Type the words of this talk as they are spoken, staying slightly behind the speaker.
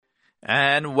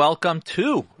And welcome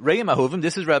to Re'im Ahuvim.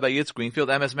 This is Rabbi Yitz Greenfield,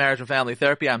 MS Marriage and Family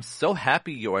Therapy. I'm so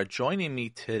happy you are joining me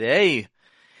today.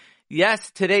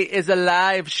 Yes, today is a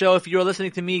live show. If you're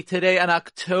listening to me today on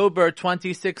October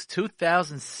 26,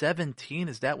 2017,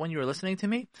 is that when you're listening to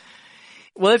me?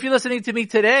 Well, if you're listening to me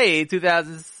today,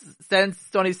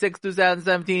 2026,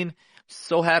 2017,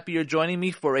 so happy you're joining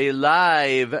me for a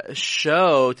live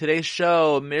show. Today's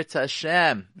show, Mirza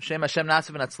Hashem. Shem Hashem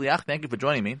Nasiv and Atzliach. Thank you for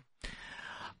joining me.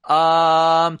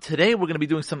 Today we're going to be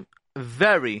doing some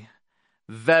very,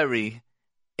 very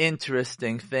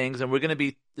interesting things, and we're going to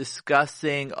be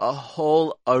discussing a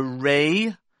whole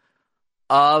array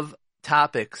of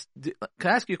topics. Can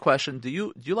I ask you a question? Do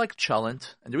you like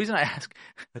cholent? And the reason I ask,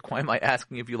 why am I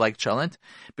asking if you like cholent?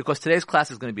 Because today's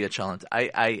class is going to be a cholent.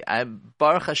 I'm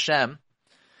Baruch Hashem,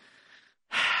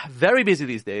 very busy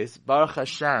these days. Baruch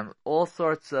Hashem, all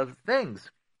sorts of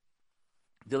things,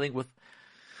 dealing with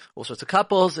all sorts of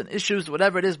couples and issues,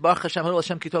 whatever it is. Baruch Hashem,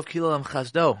 Hashem Kitov Kilam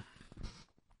Chazdo.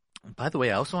 By the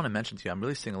way, I also want to mention to you, I'm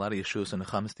really seeing a lot of Yeshus and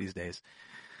Nechamis these days.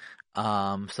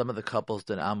 Some of the couples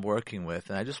that I'm working with,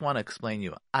 and I just want to explain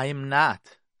you, I am not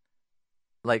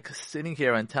like sitting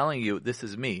here and telling you this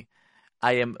is me.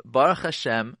 I am Baruch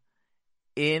Hashem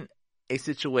in a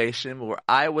situation where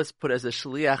I was put as a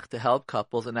shliach to help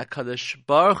couples, and HaKadosh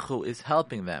Baruch Hu is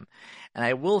helping them. And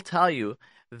I will tell you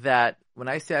that when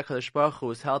I say HaKadosh Baruch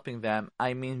Hu is helping them,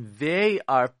 I mean they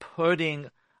are putting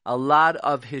a lot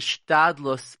of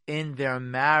hishtadlus in their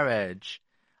marriage.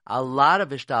 A lot of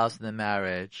hishtadlus in the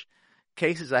marriage.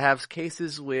 I have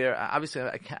cases where, obviously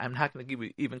I'm not going to give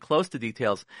you even close to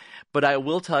details, but I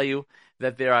will tell you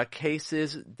that there are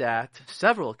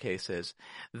several cases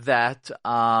that,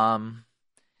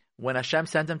 when Hashem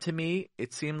sent them to me,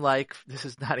 it seemed like this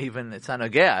is not even, it's not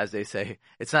nogea, as they say.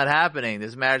 It's not happening.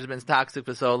 This marriage has been toxic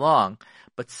for so long.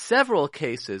 But several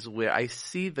cases where I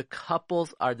see the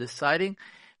couples are deciding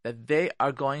that they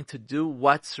are going to do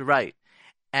what's right.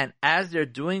 And as they're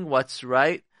doing what's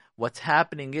right, what's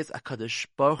happening is HaKadosh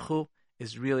Baruch Hu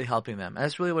is really helping them. And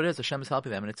that's really what it is. Hashem is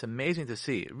helping them. And it's amazing to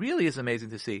see. It really is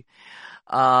amazing to see.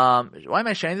 Why am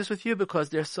I sharing this with you? Because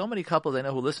there's so many couples I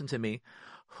know who listen to me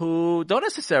who don't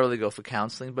necessarily go for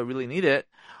counseling but really need it,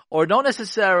 or don't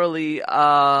necessarily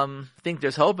think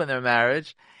there's hope in their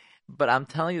marriage. But I'm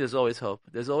telling you, there's always hope.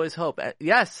 There's always hope.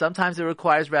 Yes, sometimes it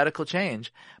requires radical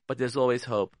change, but there's always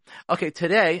hope. Okay,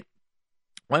 today,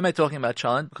 why am I talking about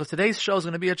cholent? Because today's show is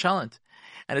going to be a cholent.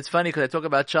 And it's funny because I talk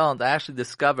about cholent, I actually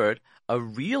discovered a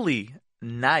really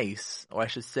nice, or I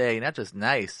should say, not just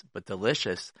nice, but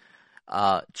delicious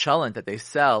cholent that they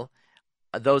sell.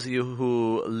 Those of you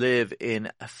who live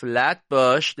in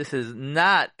Flatbush, this is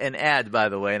not an ad, by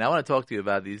the way, and I want to talk to you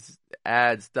about these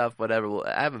ad stuff, whatever.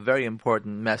 I have a very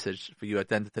important message for you at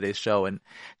the end of today's show, and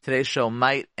today's show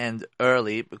might end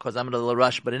early because I'm in a little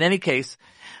rush, but in any case,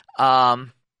 there's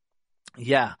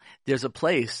a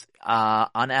place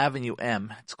on Avenue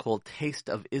M. It's called Taste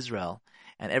of Israel,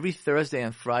 and every Thursday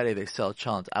and Friday they sell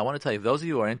cholent. I want to tell you, those of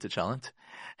you who are into cholent,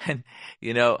 and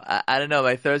I don't know,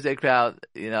 my Thursday crowd,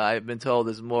 I've been told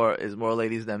is more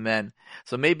ladies than men.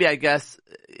 So maybe, I guess,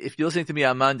 if you're listening to me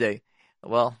on Monday,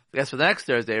 well, I guess for the next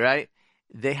Thursday, right?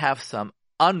 They have some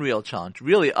unreal cholent,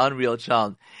 really unreal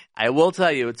cholent. I will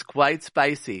tell you, it's quite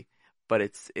spicy, but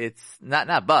it's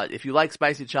not. But if you like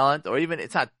spicy cholent, or even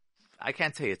it's not, I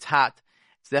can't say it's hot.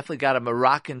 It's definitely got a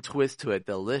Moroccan twist to it.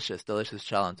 Delicious, delicious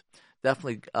cholent.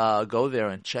 Definitely go there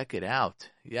and check it out.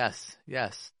 Yes.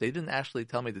 They didn't actually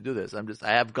tell me to do this.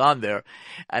 I have gone there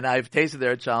and I've tasted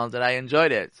their cholent and I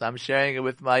enjoyed it. So I'm sharing it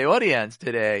with my audience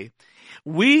today.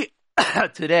 We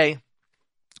today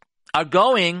are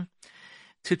going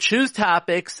to choose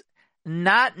topics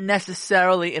not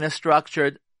necessarily in a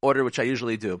structured order, which I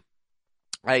usually do.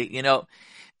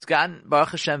 It's gotten, Baruch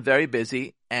Hashem, very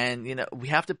busy, and, we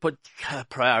have to put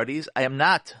priorities. I am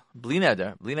not, bli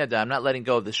neder, I'm not letting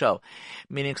go of the show,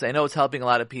 meaning because I know it's helping a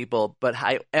lot of people, but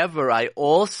however, I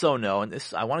also know, and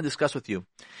this, I want to discuss with you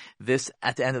this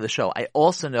at the end of the show, I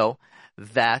also know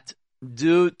that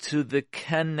due to the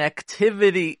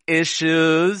connectivity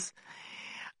issues,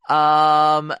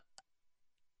 JRoot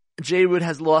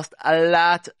has lost a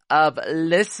lot of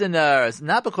listeners,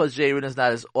 not because JRoot is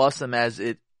not as awesome as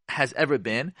it has ever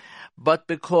been, but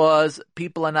because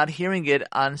people are not hearing it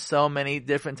on so many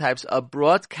different types of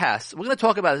broadcasts. We're going to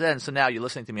talk about it then. So now you're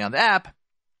listening to me on the app,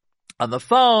 on the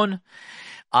phone,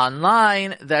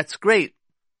 online. That's great.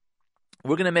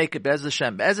 We're going to make it, Be'ez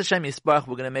Hashem Yisbarach,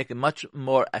 we're going to make it much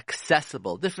more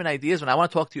accessible. Different ideas, and I want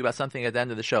to talk to you about something at the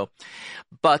end of the show.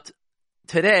 But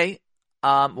today,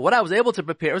 what I was able to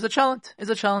prepare is a challenge.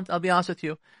 I'll be honest with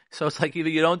you. So it's like either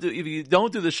you don't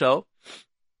do the show,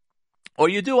 Or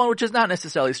you do one which is not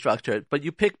necessarily structured, but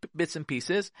you pick bits and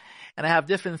pieces, and I have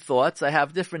different thoughts, I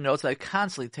have different notes I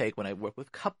constantly take when I work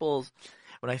with couples,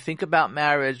 when I think about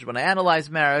marriage, when I analyze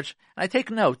marriage, and I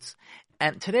take notes.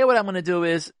 And today what I'm going to do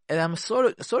is, and I'm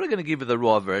sort of going to give you the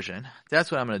raw version. That's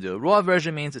what I'm going to do. Raw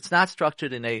version means it's not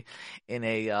structured in a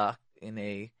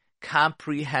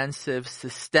comprehensive,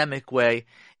 systemic way.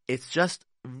 It's just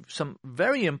some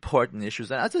very important issues.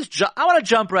 And I want to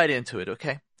jump right into it,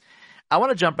 okay? I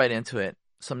want to jump right into it.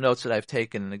 Some notes that I've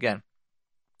taken, and again,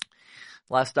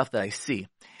 a lot of stuff that I see.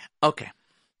 Okay.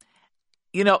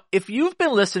 If you've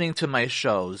been listening to my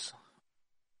shows,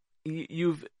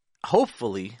 you've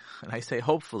hopefully, and I say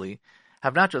hopefully,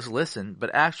 have not just listened,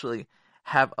 but actually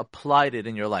have applied it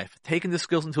in your life. Taken the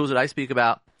skills and tools that I speak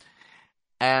about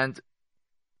and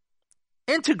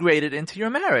integrate it into your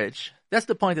marriage. That's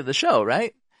the point of the show,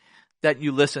 right? That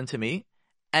you listen to me,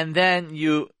 and then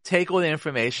you take all the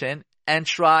information and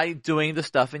try doing the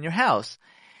stuff in your house.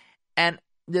 And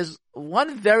there's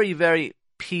one very, very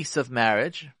piece of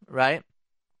marriage, right,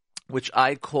 which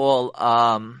I call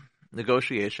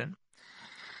negotiation.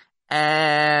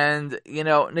 And,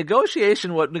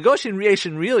 negotiation, what negotiation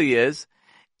really is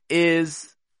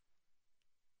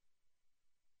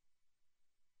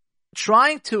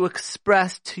trying to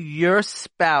express to your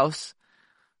spouse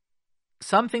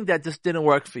something that just didn't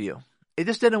work for you. It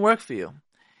just didn't work for you.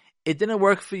 It didn't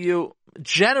work for you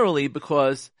generally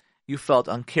because you felt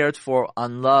uncared for,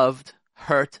 unloved,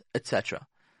 hurt, etc.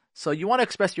 So you want to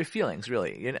express your feelings,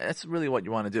 really. That's really what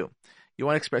you want to do. You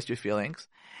want to express your feelings.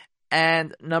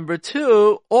 And number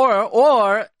two,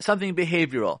 or something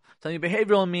behavioral. Something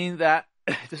behavioral means that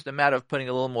it's just a matter of putting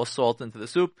a little more salt into the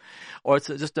soup, or it's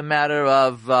just a matter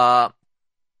of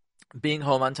being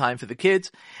home on time for the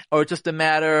kids, or it's just a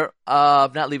matter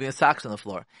of not leaving the socks on the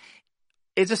floor.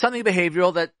 It's just something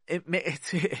behavioral that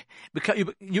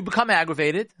you become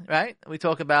aggravated, right? We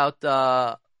talk about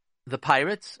the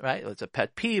pirates, right? It's a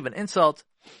pet peeve, an insult,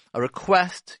 a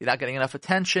request, you're not getting enough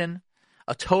attention,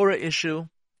 a Torah issue,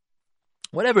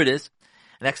 whatever it is,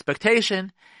 an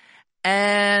expectation,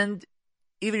 and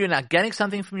either you're not getting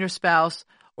something from your spouse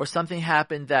or something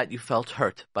happened that you felt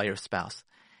hurt by your spouse.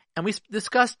 And we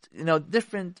discussed,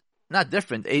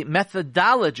 a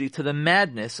methodology to the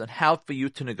madness on how for you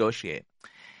to negotiate.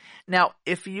 Now,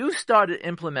 if you started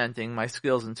implementing my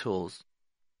skills and tools,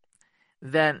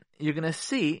 then you're going to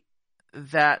see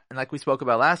that, and like we spoke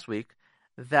about last week,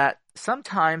 that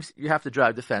sometimes you have to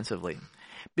drive defensively.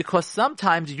 Because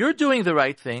sometimes you're doing the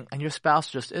right thing and your spouse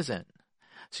just isn't.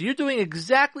 So you're doing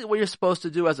exactly what you're supposed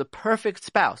to do as a perfect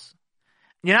spouse.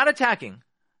 You're not attacking.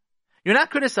 You're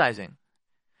not criticizing.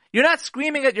 You're not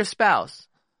screaming at your spouse.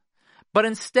 But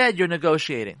instead you're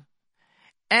negotiating.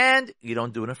 And you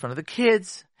don't do it in front of the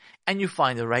kids. And you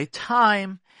find the right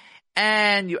time.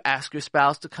 And you ask your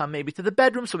spouse to come maybe to the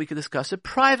bedroom so we can discuss it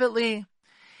privately.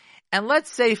 And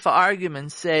let's say, for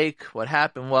argument's sake, what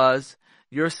happened was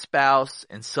your spouse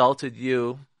insulted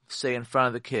you, say in front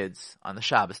of the kids on the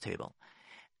Shabbos table.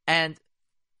 And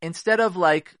instead of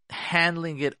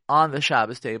handling it on the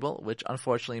Shabbos table, which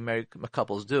unfortunately married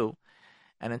couples do,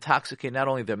 and intoxicate not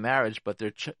only their marriage but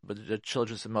their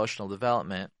children's emotional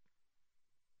development,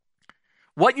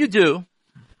 what you do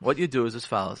is as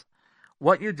follows.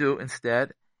 What you do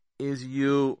instead is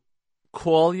you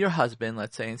call your husband,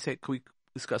 let's say, and say, "Can we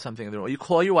discuss something in the room?" Or you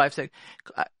call your wife, say,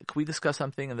 "Can we discuss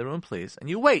something in the room, please?" And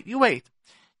you wait. You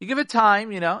give it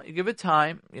time, you give it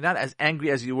time. You're not as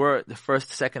angry as you were the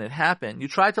first second it happened. You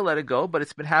try to let it go, but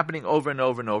it's been happening over and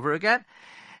over and over again.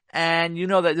 And you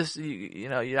know that this, you're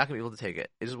not going to be able to take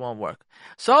it. It just won't work.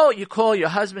 So you call your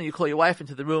husband, you call your wife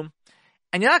into the room,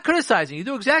 and you're not criticizing. You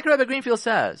do exactly what Rabbi Greenfield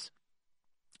says.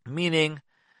 Meaning,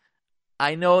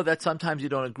 I know that sometimes you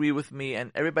don't agree with me,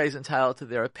 and everybody's entitled to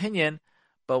their opinion,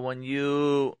 but when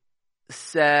you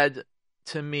said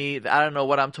to me that I don't know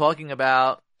what I'm talking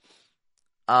about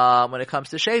when it comes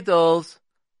to shadels,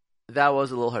 that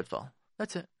was a little hurtful.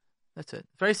 That's it.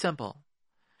 Very simple.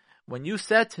 When you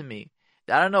said to me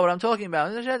that I don't know what I'm talking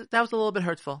about, that was a little bit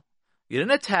hurtful. You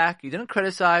didn't attack. You didn't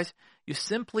criticize. You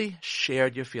simply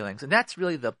shared your feelings. And that's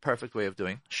really the perfect way of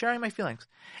sharing my feelings.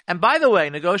 And by the way,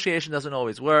 negotiation doesn't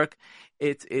always work.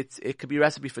 It could be a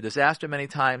recipe for disaster many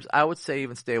times. I would say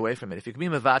even stay away from it. If you can be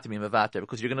mevater,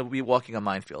 because you're going to be walking a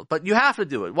minefield. But you have to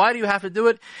do it. Why do you have to do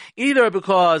it? Either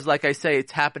because, like I say,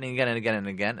 it's happening again and again and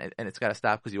again, and it's got to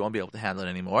stop because you won't be able to handle it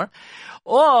anymore.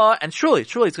 And truly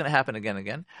it's going to happen again and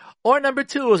again. Or number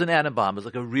two is an atom bomb. It's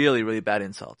like a really, really bad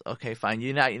insult. Okay, fine.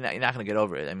 You're not going to get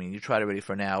over it. I mean, you tried already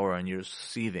for an hour and you're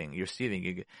seething. You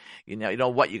know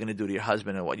what you're going to do to your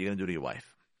husband and what you're going to do to your wife.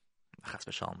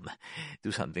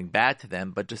 do something bad to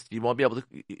them, but just you won't be able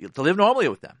to live normally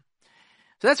with them.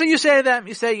 So that's what you say to them.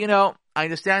 You say, I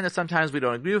understand that sometimes we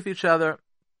don't agree with each other,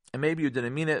 and maybe you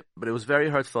didn't mean it, but it was very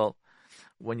hurtful.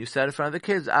 When you said it in front of the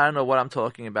kids, I don't know what I'm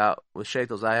talking about with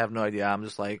shaitos. I have no idea. I'm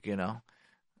just like,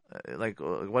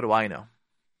 what do I know?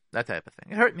 That type of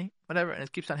thing. It hurt me, whatever, and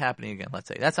it keeps on happening again, let's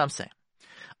say. That's what I'm saying.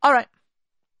 All right.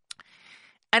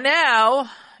 And now,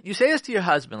 you say this to your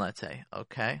husband, let's say,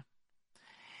 okay?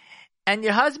 And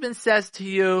your husband says to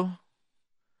you,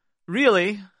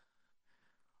 really?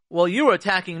 Well, you were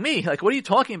attacking me. Like, what are you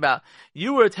talking about?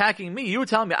 You were attacking me. You were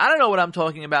telling me, I don't know what I'm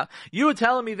talking about. You were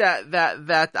telling me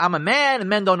that I'm a man and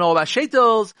men don't know about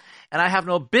shaitos and I have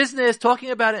no business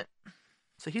talking about it.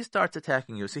 So he starts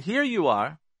attacking you. So here you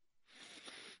are.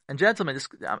 And gentlemen,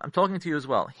 I'm talking to you as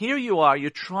well. Here you are. You're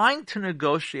trying to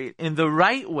negotiate in the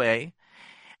right way.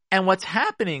 And what's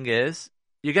happening is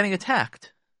you're getting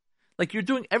attacked. Like you're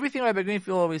doing everything Rabbi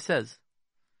Greenfield always says.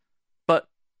 But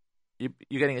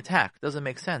you're getting attacked. Doesn't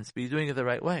make sense. But you're doing it the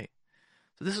right way.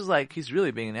 So this is like he's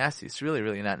really being nasty. It's really,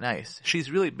 really not nice.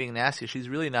 She's really being nasty. She's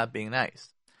really not being nice.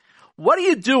 What do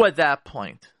you do at that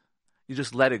point? You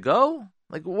just let it go?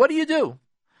 Like what do you do?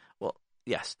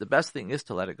 Yes, the best thing is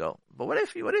to let it go. But what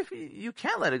if you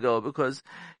can't let it go because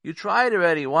you tried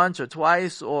already once or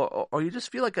twice, or you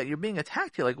just feel like you're being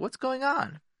attacked here? Like, what's going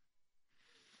on?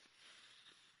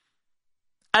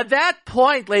 At that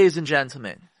point, ladies and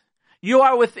gentlemen, you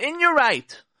are within your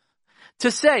right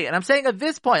to say, and I'm saying at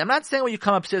this point, I'm not saying when you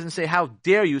come upstairs and say, how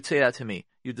dare you say that to me,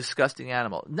 you disgusting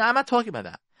animal. No, I'm not talking about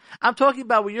that. I'm talking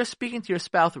about when you're speaking to your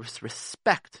spouse with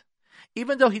respect.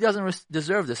 Even though he doesn't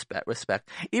deserve respect,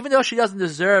 even though she doesn't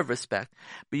deserve respect,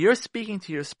 but you're speaking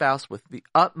to your spouse with the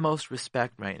utmost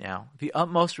respect right now, the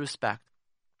utmost respect.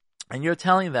 And you're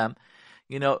telling them,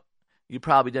 you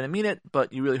probably didn't mean it,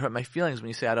 but you really hurt my feelings when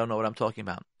you say, I don't know what I'm talking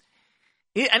about.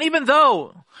 And even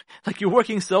though, like you're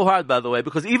working so hard, by the way,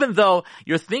 because even though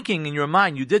you're thinking in your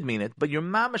mind you did mean it, but you're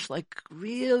mamish like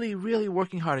really, really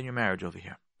working hard in your marriage over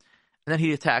here. And then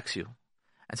he attacks you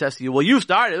and says to you, well, you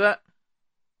started it.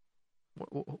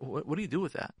 What do you do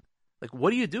with that? Like,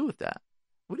 what do you do with that?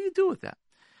 What do you do with that?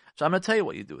 So I'm going to tell you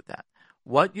what you do with that.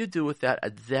 What you do with that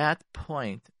at that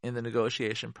point in the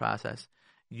negotiation process,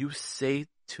 you say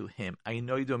to him, I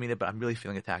know you don't mean it, but I'm really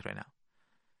feeling attacked right now.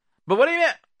 But what do you mean?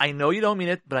 I know you don't mean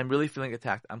it, but I'm really feeling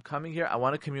attacked. I'm coming here. I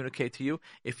want to communicate to you.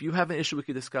 If you have an issue, we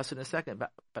could discuss it in a second,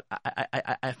 but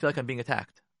I feel like I'm being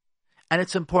attacked. And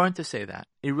it's important to say that.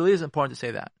 It really is important to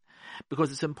say that.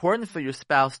 Because it's important for your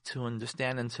spouse to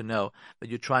understand and to know that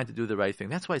you're trying to do the right thing.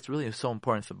 That's why it's really so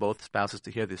important for both spouses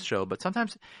to hear this show. But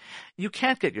sometimes you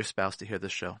can't get your spouse to hear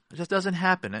this show. It just doesn't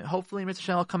happen. And hopefully Mr.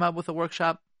 Shannon will come out with a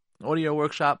workshop, an audio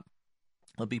workshop.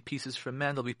 There'll be pieces for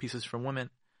men. There'll be pieces for women.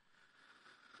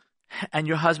 And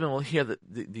your husband will hear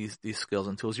these skills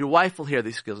and tools. Your wife will hear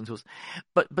these skills and tools.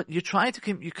 But you're trying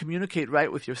to you communicate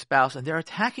right with your spouse, and they're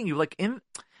attacking you. Like in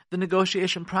the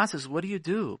negotiation process, what do you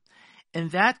do? In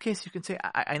that case, you can say,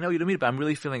 I know you don't mean it, but I'm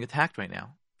really feeling attacked right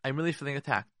now. I'm really feeling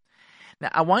attacked. Now,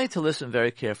 I want you to listen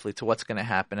very carefully to what's going to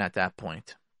happen at that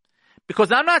point.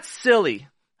 Because I'm not silly.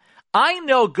 I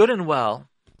know good and well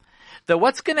that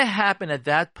what's going to happen at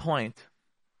that point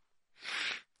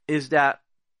is that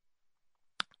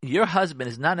your husband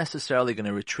is not necessarily going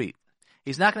to retreat.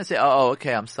 He's not going to say, oh,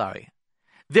 okay, I'm sorry.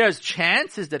 There's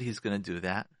chances that he's going to do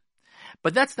that.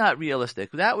 But that's not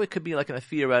realistic. That way could be like in a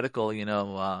theoretical,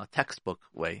 textbook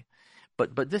way.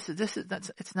 But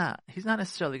it's not. He's not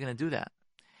necessarily going to do that.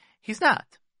 He's not.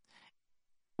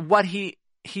 What he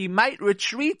might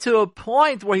retreat to a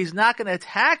point where he's not going to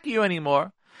attack you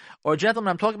anymore. Or gentlemen,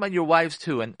 I'm talking about your wives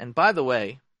too. And by the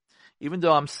way, even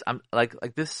though I'm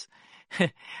like this,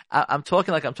 I'm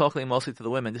talking mostly to the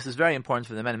women. This is very important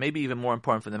for the men, maybe even more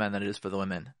important for the men than it is for the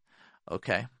women.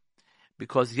 Okay?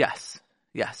 Because yes,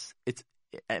 it's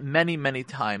many, many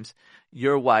times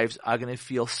your wives are going to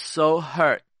feel so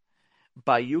hurt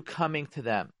by you coming to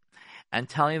them and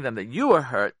telling them that you are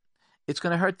hurt, it's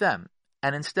going to hurt them.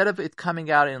 And instead of it coming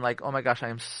out in like, oh my gosh, I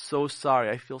am so sorry.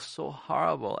 I feel so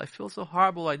horrible. I feel so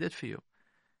horrible what I did for you.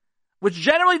 Which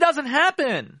generally doesn't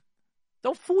happen.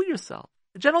 Don't fool yourself.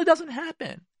 It generally doesn't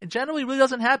happen. It generally really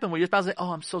doesn't happen where your spouse says,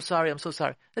 oh, I'm so sorry.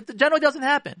 It generally doesn't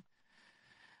happen.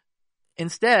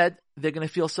 Instead, they're going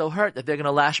to feel so hurt that they're going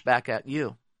to lash back at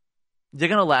you. They're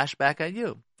going to lash back at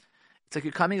you. It's like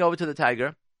you're coming over to the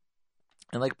tiger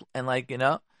and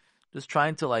just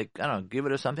trying to give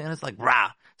it or something. And it's like,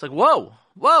 rah. It's like, whoa.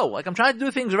 Like I'm trying to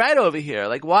do things right over here.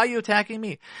 Like, why are you attacking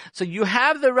me? So you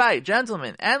have the right,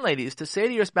 gentlemen and ladies, to say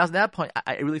to your spouse at that point,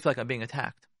 I really feel like I'm being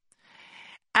attacked.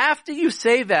 After you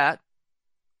say that,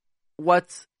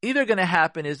 what's either going to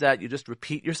happen is that you just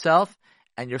repeat yourself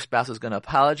and your spouse is going to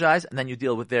apologize and then you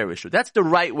deal with their issue. That's the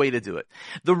right way to do it.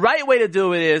 The right way to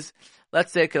do it is,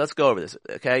 let's say, okay, let's go over this.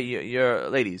 Okay, you're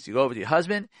ladies, you go over to your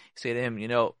husband, you say to him,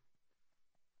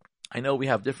 I know we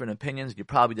have different opinions. You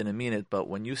probably didn't mean it, but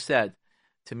when you said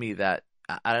to me that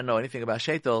I don't know anything about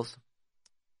shaitels,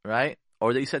 right?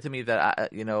 Or that you said to me that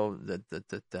you're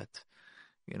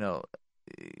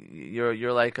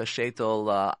like a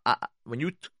shaitel. When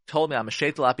you told me I'm a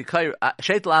shaitel apikayr,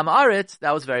 shaitel am aretz,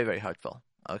 that was very, very hurtful.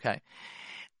 Okay,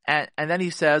 and then he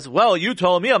says, "Well, you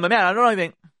told me I'm a man. I don't know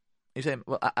anything." You say,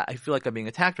 "Well, I feel like I'm being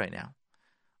attacked right now.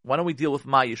 Why don't we deal with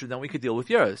my issue? Then we could deal with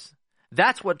yours."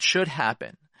 That's what should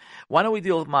happen. Why don't we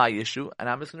deal with my issue? And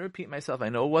I'm just going to repeat myself. I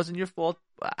know it wasn't your fault.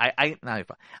 Not your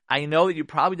fault. I know that you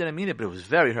probably didn't mean it, but it was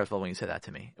very hurtful when you said that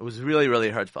to me. It was really,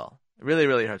 really hurtful. Really,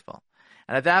 really hurtful.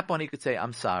 And at that point, he could say,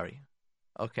 I'm sorry.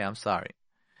 Okay, I'm sorry.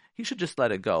 He should just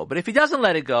let it go. But if he doesn't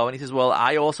let it go and he says, well,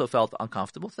 I also felt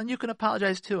uncomfortable, then you can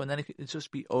apologize too, and then it's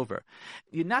just be over.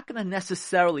 You're not going to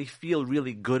necessarily feel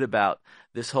really good about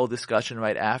this whole discussion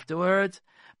right afterwards,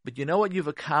 but you know what you've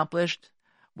accomplished?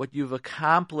 What you've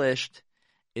accomplished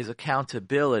is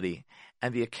accountability.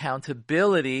 And the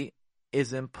accountability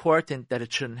is important that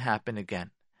it shouldn't happen again.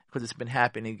 Because it's been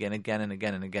happening again and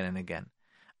again.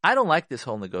 I don't like this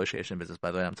whole negotiation business,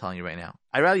 by the way, I'm telling you right now.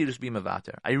 I'd rather you just be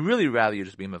mavater. I really rather you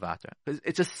just be mavater. Because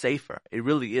it's just safer. It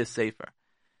really is safer.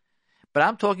 But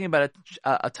I'm talking about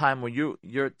a time where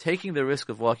you're taking the risk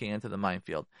of walking into the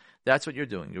minefield. That's what you're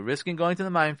doing. You're risking going to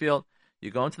the minefield.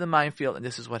 You go into the minefield, and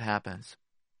this is what happens.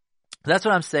 That's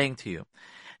what I'm saying to you.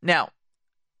 Now,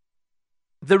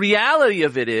 the reality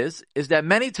of it is that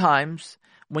many times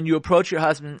when you approach your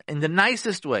husband in the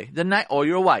nicest way, or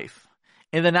your wife,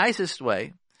 in the nicest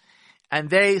way, and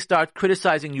they start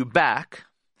criticizing you back,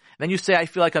 then you say, I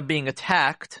feel like I'm being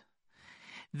attacked,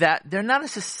 that they're not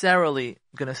necessarily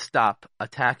going to stop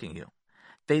attacking you.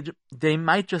 They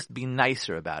might just be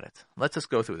nicer about it. Let's just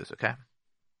go through this, okay?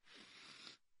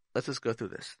 Let's just go through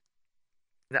this.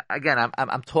 Now, again,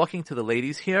 I'm talking to the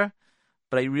ladies here,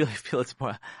 but I really feel it's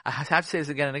more, I have to say this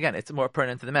again and again, it's more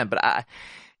pertinent to the men, but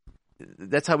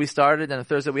that's how we started, and on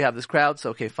Thursday we have this crowd,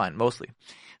 so okay, fine, mostly.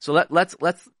 So let's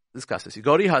discuss this. You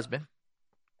go to your husband,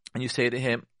 and you say to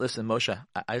him, listen, Moshe,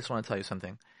 I just want to tell you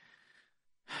something.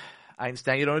 I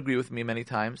understand you don't agree with me many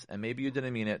times, and maybe you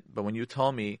didn't mean it, but when you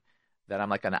told me that I'm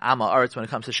like an Amma Arts when it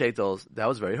comes to shaitels, that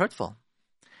was very hurtful.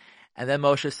 And then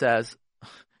Moshe says,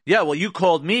 yeah, well, you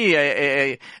called me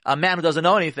a man who doesn't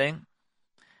know anything.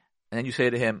 And then you say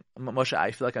to him, Moshe,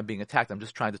 I feel like I'm being attacked. I'm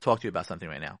just trying to talk to you about something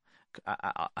right now.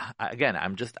 I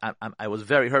was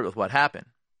very hurt with what happened.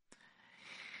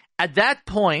 At that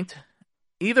point,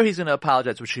 either he's going to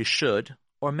apologize, which he should,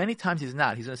 or many times he's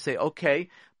not. He's going to say, okay,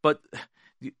 but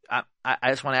I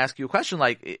just want to ask you a question.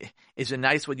 Like, is it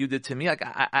nice what you did to me? Like,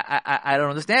 I don't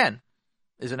understand.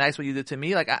 Is it nice what you did to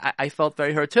me? Like, I felt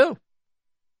very hurt too.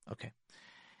 Okay.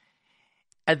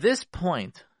 At this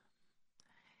point,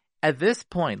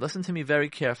 listen to me very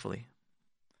carefully.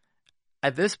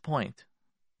 At this point,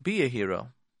 be a hero.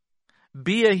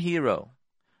 Be a hero.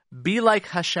 Be like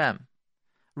Hashem.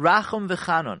 Rachum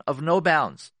v'chanon, of no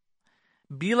bounds.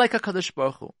 Be like a Kadosh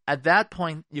Baruch Hu. At that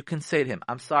point, you can say to him,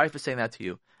 I'm sorry for saying that to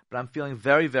you, but I'm feeling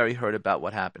very, very hurt about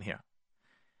what happened here.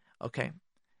 Okay?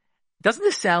 Doesn't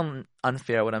this sound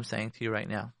unfair, what I'm saying to you right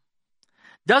now?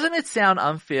 Doesn't it sound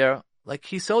unfair? Like,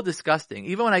 he's so disgusting.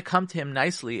 Even when I come to him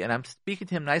nicely and I'm speaking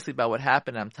to him nicely about what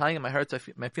happened, and I'm telling him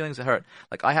my feelings are hurt,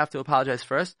 like, I have to apologize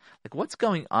first. Like, what's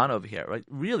going on over here? Right?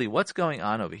 Really, what's going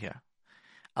on over here?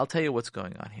 I'll tell you what's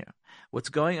going on here. What's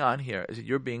going on here is that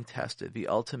you're being tested, the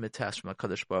ultimate test from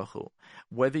HaKadosh Baruch Hu.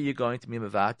 Whether you're going to be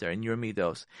mavater in your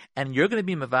midos, and you're going to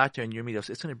be mavater in your midos,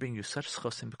 it's going to bring you such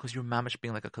chosim because you're mamash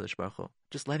being like HaKadosh Baruch Hu.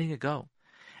 Just letting it go.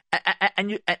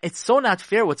 And it's so not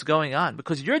fair what's going on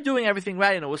because you're doing everything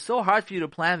right and it was so hard for you to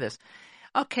plan this.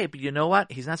 Okay, but you know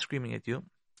what? He's not screaming at you.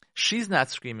 She's not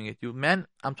screaming at you. Men,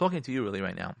 I'm talking to you really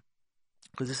right now.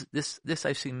 Because this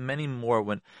I've seen many more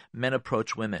when men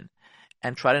approach women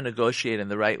and try to negotiate in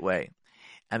the right way.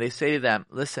 And they say to them,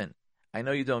 listen, I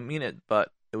know you don't mean it,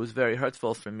 but it was very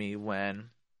hurtful for me when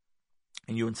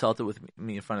you insulted with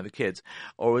me in front of the kids.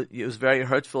 Or it was very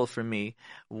hurtful for me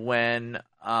when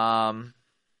I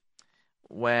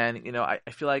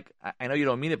feel like, I know you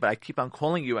don't mean it, but I keep on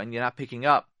calling you and you're not picking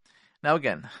up. Now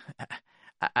again,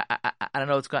 I don't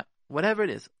know what's going, whatever it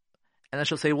is. And then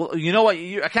she'll say, well, you know what,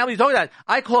 I can't believe you're talking that.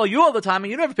 I call you all the time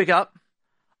and you never pick up.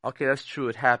 Okay, that's true.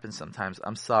 It happens sometimes.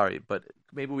 I'm sorry, but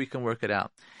maybe we can work it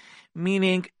out.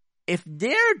 Meaning, if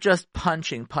they're just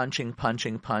punching,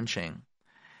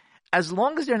 as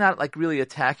long as they're not like really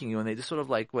attacking you and they just sort of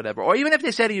like whatever, or even if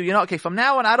they say to you, okay, from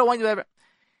now on, I don't want you to ever.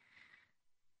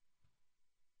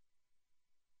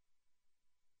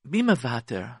 Be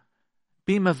mavater.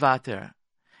 Be mavater.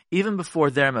 Even before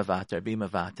they're mavater, be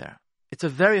mavater. It's a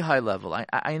very high level.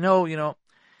 I know,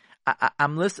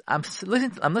 I'm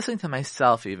listening to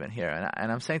myself even here,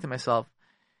 and I'm saying to myself,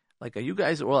 like, are you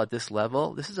guys all at this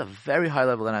level? This is a very high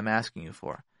level that I'm asking you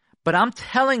for. But I'm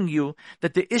telling you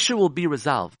that the issue will be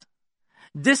resolved.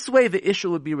 This way the issue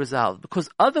will be resolved, because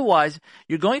otherwise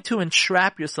you're going to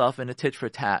entrap yourself in a tit for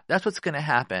tat. That's what's going to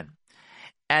happen.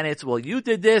 And it's, well, you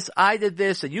did this, I did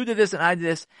this, and you did this, and I did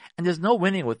this. And there's no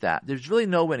winning with that. There's really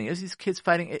no winning. There's these kids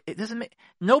fighting. It doesn't make,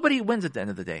 nobody wins at the end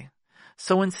of the day.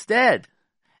 So instead,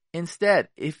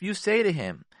 if you say to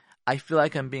him, I feel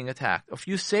like I'm being attacked, or if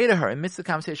you say to her amidst the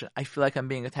conversation, I feel like I'm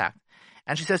being attacked,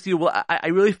 and she says to you, well, I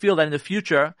really feel that in the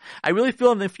future,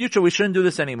 we shouldn't do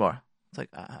this anymore. It's like,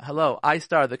 hello, I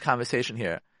started the conversation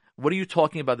here. What are you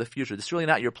talking about the future? This is really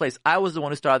not your place. I was the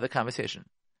one who started the conversation.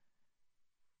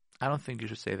 I don't think you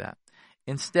should say that.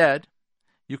 Instead,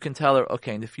 you can tell her,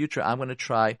 okay, in the future, I'm going to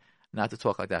try not to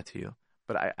talk like that to you.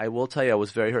 But I will tell you, I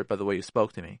was very hurt by the way you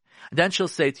spoke to me. And then she'll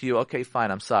say to you, okay,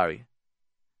 fine, I'm sorry.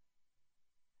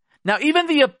 Now, even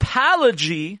the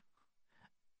apology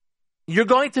you're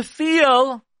going to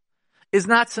feel is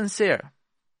not sincere.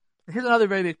 Here's another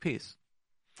very big piece.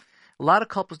 A lot of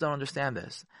couples don't understand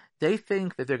this. They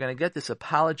think that they're going to get this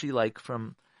apology like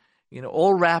from,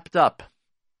 all wrapped up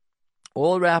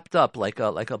like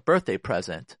a birthday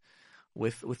present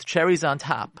with cherries on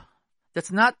top.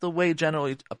 That's not the way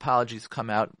generally apologies come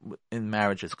out in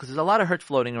marriages, because there's a lot of hurt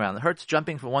floating around. The hurt's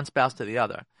jumping from one spouse to the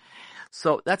other.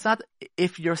 So that's not,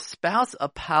 if your spouse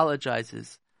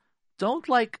apologizes, don't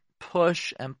like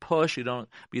push and push. You don't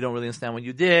really understand what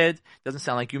you did. Doesn't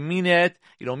sound like you mean it.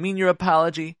 You don't mean your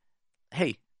apology.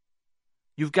 Hey,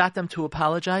 you've got them to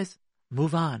apologize.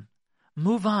 Move on.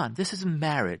 Move on. This is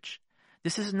marriage.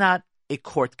 This is not a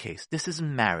court case. This is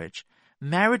marriage.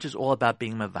 Marriage is all about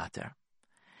being mavater.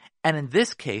 And in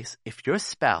this case, if your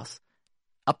spouse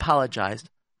apologized,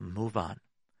 move on.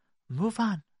 Move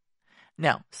on.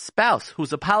 Now, spouse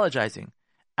who's apologizing,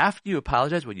 after you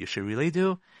apologize, what you should really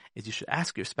do is you should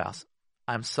ask your spouse,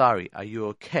 I'm sorry, are you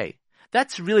okay?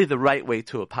 That's really the right way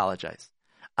to apologize.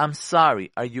 I'm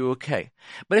sorry, are you okay?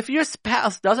 But if your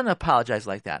spouse doesn't apologize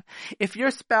like that, if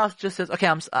your spouse just says,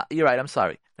 okay, you're right, I'm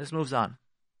sorry, and just moves on.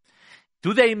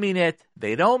 Do they mean it?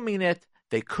 They don't mean it.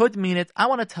 They could mean it. I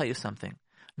want to tell you something.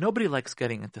 Nobody likes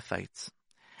getting into fights.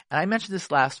 And I mentioned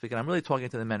this last week, and I'm really talking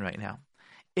to the men right now.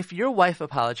 If your wife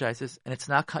apologizes and it's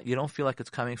not, you don't feel like it's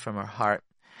coming from her heart,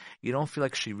 you don't feel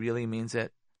like she really means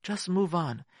it, just move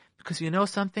on. Because you know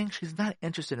something? She's not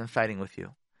interested in fighting with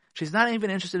you. She's not even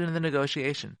interested in the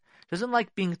negotiation. She doesn't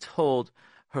like being told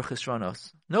her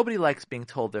chesronos. Nobody likes being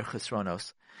told their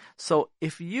chesronos. So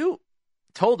if you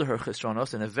told her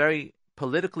chesronos in a very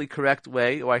politically correct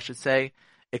way, or I should say,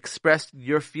 expressed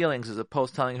your feelings as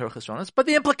opposed to telling her chesronos, but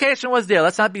the implication was there.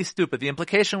 Let's not be stupid. The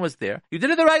implication was there. You did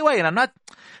it the right way, and I'm not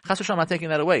taking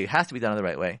that away. It has to be done in the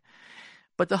right way.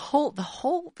 But that whole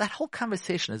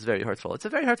conversation is very hurtful. It's a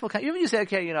very hurtful. Even you say,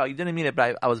 okay, you didn't mean it,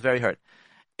 but I was very hurt.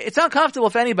 It's uncomfortable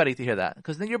for anybody to hear that,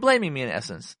 because then you're blaming me in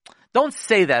essence. Don't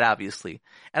say that, obviously.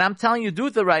 And I'm telling you, do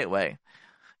it the right way.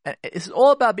 And it's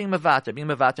all about being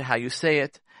mavater how you say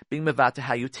it, being mavater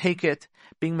how you take it,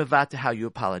 being mavater how you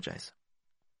apologize.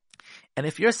 And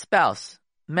if your spouse,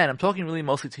 men, I'm talking really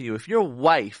mostly to you, if your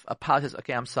wife apologizes,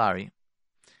 okay, I'm sorry,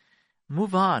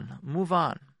 move on.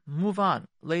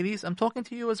 Ladies, I'm talking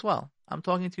to you as well. I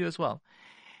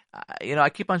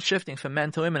keep on shifting from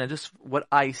men to women, and just what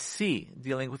I see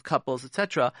dealing with couples,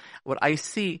 etc. What I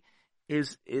see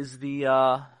is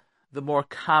the more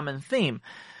common theme.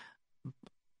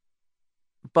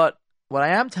 But what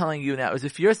I am telling you now is,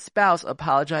 if your spouse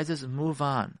apologizes, move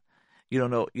on. Do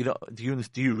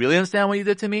you really understand what you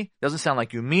did to me? Doesn't sound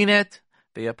like you mean it.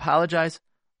 They apologize.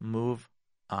 Move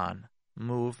on.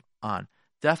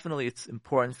 Definitely it's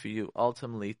important for you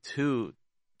ultimately to,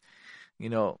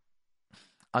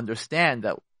 understand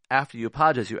that after you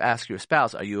apologize, you ask your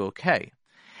spouse, are you okay?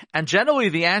 And generally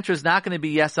the answer is not going to be,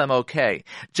 yes, I'm okay.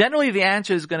 Generally the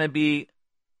answer is going to be,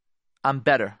 I'm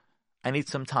better. I need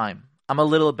some time. I'm a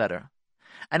little better.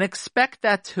 And expect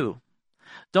that too.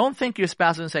 Don't think your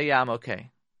spouse is going to say, yeah, I'm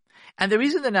okay. And the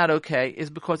reason they're not okay is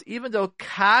because even though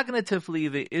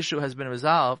cognitively the issue has been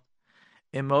resolved,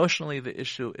 emotionally the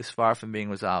issue is far from being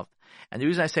resolved. And the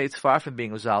reason I say it's far from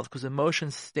being resolved is because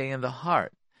emotions stay in the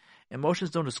heart. Emotions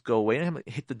don't just go away.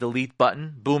 Hit the delete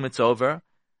button. Boom, it's over.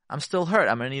 I'm still hurt.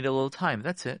 I'm going to need a little time.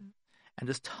 That's it. And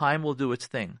this time will do its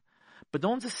thing. But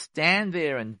don't just stand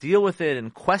there and deal with it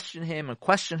and question him and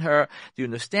question her. Do you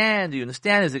understand? Do you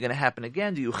understand? Is it going to happen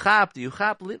again? Do you chap? Do you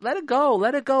chap? Let it go.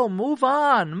 Let it go. Move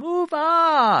on. Move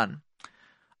on.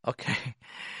 Okay.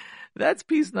 That's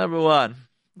piece number one.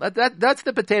 That's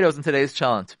the potatoes in today's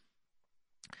challenge.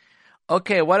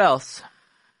 Okay, what else?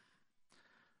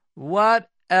 What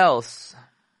else?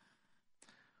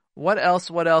 What else?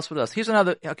 What else? What else? Here's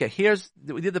another. Okay,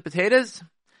 we did the potatoes.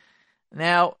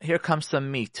 Now, here comes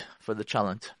some meat for the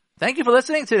challenge. Thank you for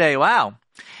listening today. Wow.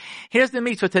 Here's the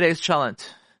meat for today's challenge.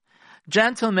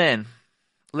 Gentlemen,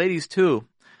 ladies too,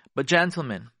 but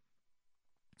gentlemen,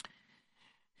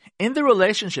 in the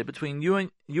relationship between you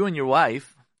and your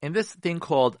wife, in this thing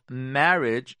called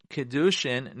marriage,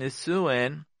 kiddushin,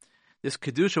 nisuin, this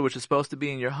kedusha which is supposed to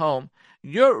be in your home,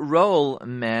 your role,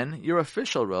 men, your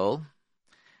official role,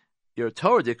 your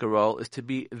Torah-dika role is to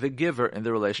be the giver in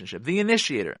the relationship, the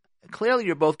initiator. Clearly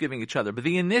you're both giving each other, but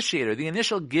the initiator, the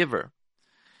initial giver,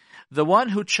 the one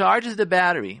who charges the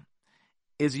battery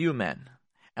is you men.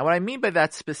 And what I mean by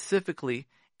that specifically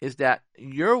is that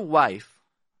your wife,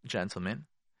 gentlemen,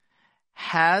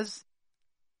 has,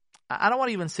 I don't want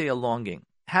to even say a longing,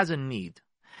 has a need.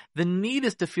 The need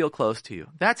is to feel close to you.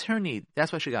 That's her need.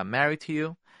 That's why she got married to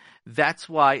you. That's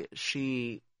why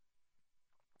she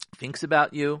thinks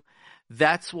about you.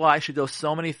 That's why she does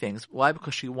so many things. Why?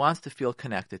 Because she wants to feel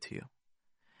connected to you.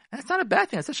 And that's not a bad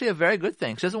thing. It's actually a very good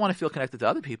thing. She doesn't want to feel connected to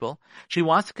other people. She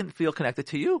wants to feel connected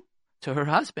to you, to her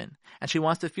husband. And she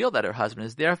wants to feel that her husband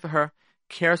is there for her,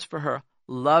 cares for her,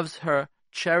 loves her,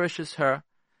 cherishes her,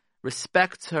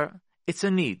 respects her. It's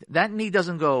a need. That need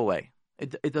doesn't go away.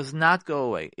 It does not go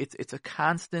away. It's a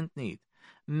constant need.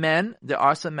 Men, there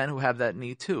are some men who have that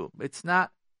need too. It's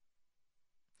not.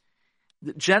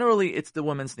 Generally, it's the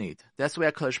woman's need. That's the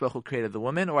way HaKadosh Baruch Hu created the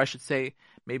woman, or I should say,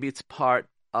 maybe it's part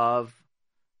of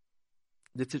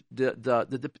the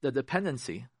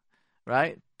dependency,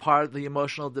 right? Part of the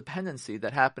emotional dependency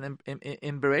that happened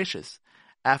in Bereshis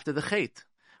after the Chet,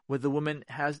 where the woman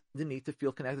has the need to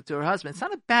feel connected to her husband. It's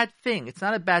not a bad thing. It's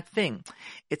not a bad thing.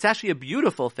 It's actually a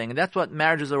beautiful thing, and that's what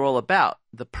marriages are all about.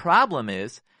 The problem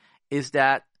is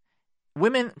that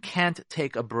women can't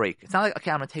take a break. It's not like, okay,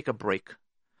 I'm going to take a break.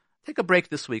 Take a break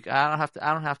this week. I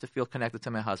don't have to feel connected to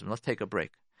my husband. Let's take a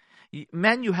break.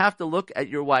 Men, you have to look at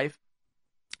your wife,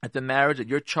 at the marriage that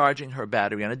you're charging her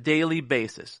battery on a daily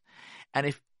basis. And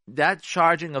if that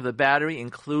charging of the battery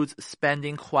includes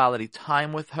spending quality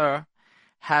time with her,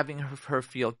 having her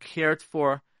feel cared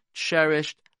for,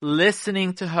 cherished,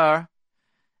 listening to her,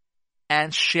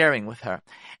 and sharing with her.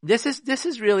 This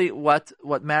is really what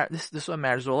marriage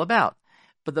is all about.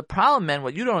 But the problem, man,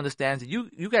 what you don't understand is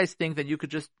that you guys think that you could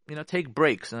just, take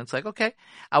breaks. And it's like, okay,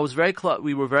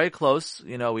 we were very close.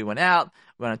 We went out,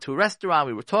 we went to a restaurant,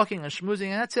 we were talking and schmoozing,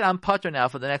 and that's it. I'm putter now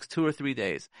for the next 2 or 3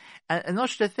 days. And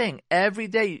that's the thing. Every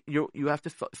day you have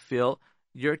to fill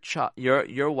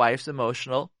your wife's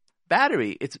emotional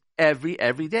battery. It's every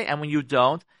day. And when you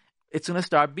don't, it's going to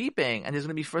start beeping, and there's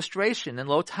going to be frustration and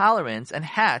low tolerance and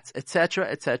hats, etc.,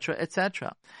 etc.,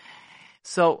 etc.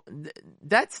 So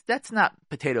that's not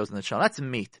potatoes in the shell. That's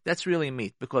meat. That's really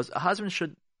meat, because a husband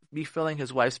should be filling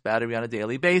his wife's battery on a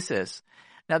daily basis.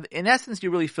 Now, in essence,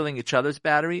 you're really filling each other's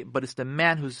battery, but it's the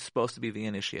man who's supposed to be the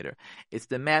initiator. It's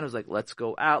the man who's like, let's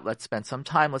go out, let's spend some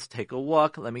time, let's take a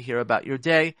walk, let me hear about your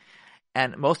day.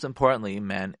 And most importantly,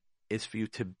 men, is for you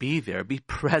to be there, be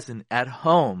present at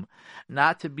home,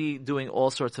 not to be doing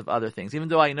all sorts of other things. Even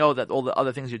though I know that all the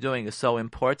other things you're doing is so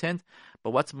important, but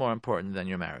what's more important than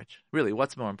your marriage? Really,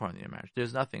 what's more important than your marriage?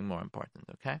 There's nothing more important,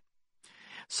 okay?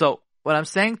 So, what I'm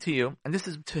saying to you, and this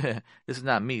is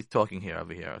not me talking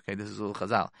over here, okay? This is Ul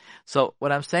Chazal. So,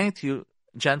 what I'm saying to you,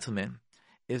 gentlemen,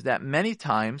 is that many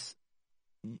times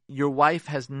your wife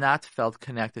has not felt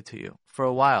connected to you for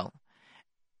a while,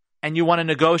 and you want to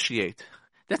negotiate.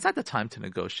 That's not the time to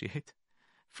negotiate.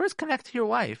 First connect to your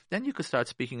wife. Then you could start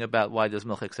speaking about why there's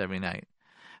milchiks every night.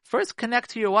 First connect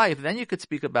to your wife. Then you could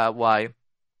speak about why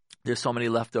there's so many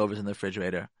leftovers in the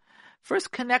refrigerator.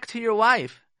 First connect to your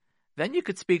wife. Then you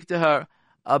could speak to her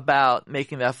about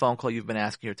making that phone call you've been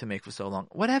asking her to make for so long.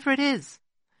 Whatever it is.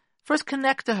 First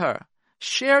connect to her.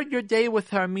 Share your day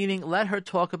with her, meaning let her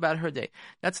talk about her day.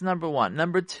 That's number one.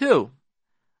 Number two,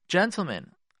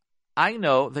 gentlemen, I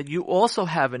know that you also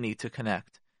have a need to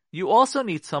connect. You also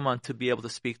need someone to be able to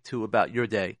speak to about your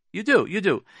day. You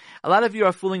do. A lot of you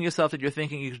are fooling yourself that you're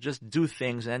thinking you could just do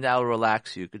things and that'll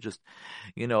relax you. You could just,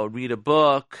 read a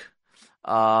book,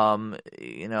 go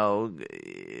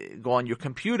on your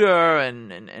computer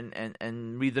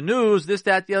and read the news, this,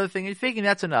 that, the other thing. You're thinking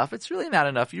that's enough. It's really not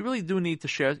enough. You really do need to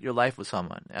share your life with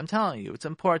someone. I'm telling you, it's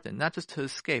important, not just to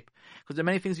escape, because there are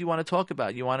many things you want to talk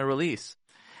about, you want to release.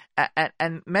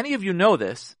 And many of you know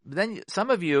this, but then some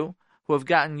of you who have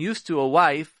gotten used to a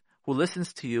wife who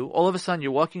listens to you, all of a sudden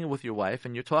you're walking with your wife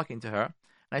and you're talking to her.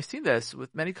 And I see this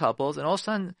with many couples, and all of a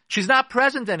sudden she's not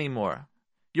present anymore.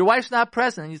 Your wife's not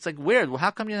present, and it's like weird. Well,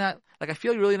 how come you're not, I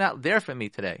feel you're really not there for me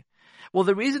today. Well,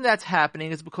 the reason that's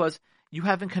happening is because you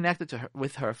haven't connected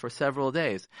with her for several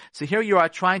days. So here you are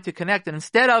trying to connect, and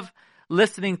instead of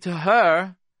listening to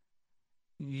her,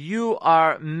 you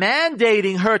are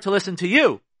mandating her to listen to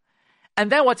you. And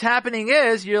then what's happening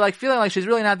is you're feeling like she's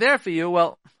really not there for you.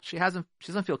 Well, she doesn't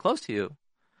feel close to you.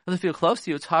 Doesn't feel close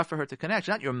to you. It's hard for her to connect.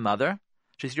 She's not your mother.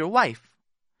 She's your wife.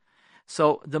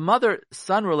 So the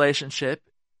mother-son relationship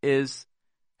has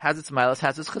its milas,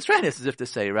 has its chesrenis, as if to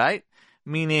say, right?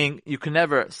 Meaning you can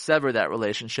never sever that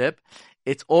relationship.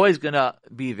 It's always going to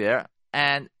be there.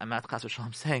 And I'm not chas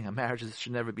v'shalom saying a marriage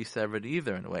should never be severed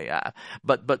either in a way.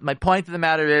 But my point of the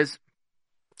matter is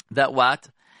that what?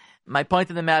 My point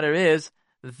of the matter is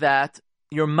that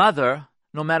your mother,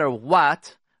 no matter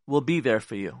what, will be there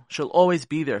for you. She'll always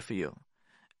be there for you.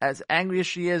 As angry as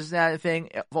she is, that thing,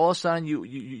 if all of a sudden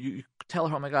you tell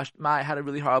her, oh my gosh, Ma, I had a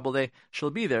really horrible day,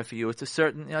 she'll be there for you. It's a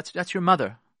certain, that's your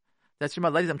mother. That's your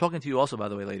mother. Ladies, I'm talking to you also, by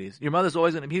the way, ladies. Your mother's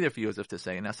always going to be there for you, as if to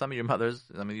say. Now, some of your mothers,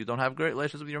 you don't have great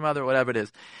relations with your mother, whatever it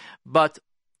is. But,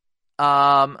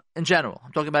 in general,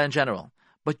 I'm talking about in general.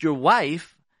 But your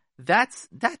wife, that's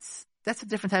a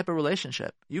different type of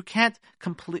relationship. You can't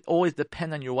always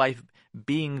depend on your wife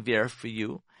being there for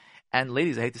you. And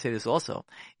ladies, I hate to say this also,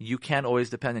 you can't always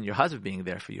depend on your husband being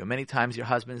there for you. Many times your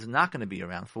husband is not going to be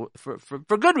around for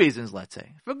good reasons, let's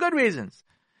say. For good reasons.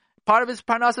 Part of his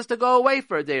parnas is to go away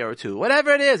for a day or two,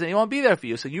 whatever it is, and he won't be there for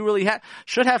you. So you really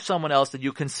should have someone else that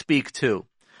you can speak to.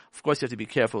 Of course, you have to be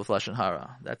careful with Lashon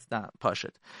Hara. That's not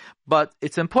pashut. But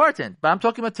it's important. But I'm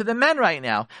talking about to the men right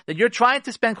now, that you're trying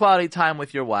to spend quality time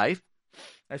with your wife.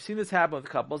 I've seen this happen with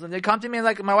couples, and they come to me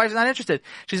and my wife's not interested.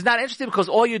 She's not interested because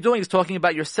all you're doing is talking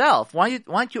about yourself. Why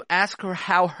don't you ask her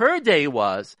how her day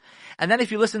was? And then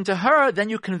if you listen to her, then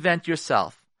you can vent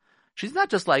yourself. She's not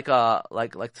just like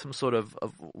some sort of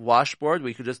washboard where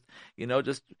you could just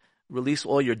release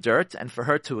all your dirt and for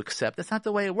her to accept. That's not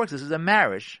the way it works. This is a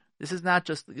marriage. It's not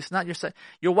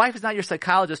your wife is not your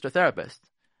psychologist or therapist.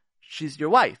 She's your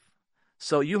wife.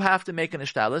 So you have to make an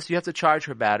ishtalos, you have to charge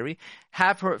her battery,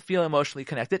 have her feel emotionally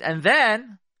connected, and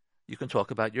then you can talk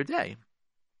about your day.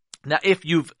 Now, if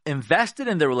you've invested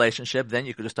in the relationship, then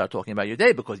you could just start talking about your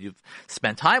day because you've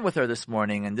spent time with her this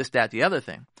morning and this, that, the other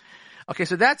thing. Okay,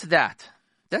 so that's that.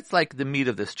 That's like the meat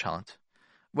of this challenge.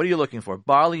 What are you looking for?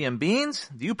 Barley and beans?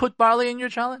 Do you put barley in your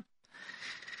challenge?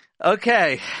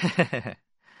 Okay.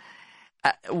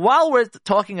 While we're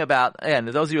talking about, and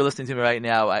those of you who are listening to me right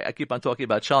now, I keep on talking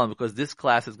about chalent because this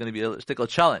class is going to be a shtickle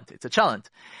chalent. It's a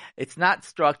chalent. It's not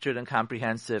structured and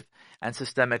comprehensive and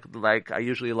systemic like I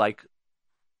usually like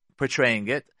portraying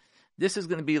it. This is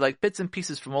going to be like bits and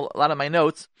pieces from a lot of my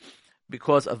notes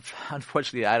because of,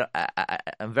 unfortunately,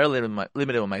 I'm very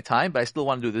limited with my time, but I still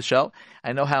want to do the show.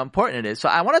 I know how important it is. So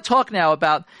I want to talk now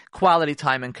about quality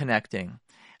time and connecting.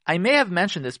 I may have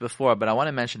mentioned this before, but I want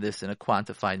to mention this in a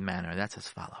quantified manner. That's as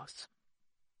follows.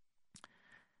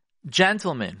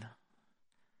 Gentlemen,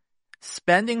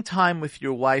 spending time with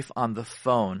your wife on the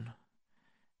phone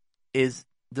does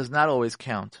not always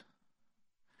count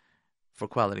for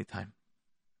quality time.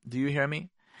 Do you hear me?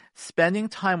 Spending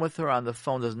time with her on the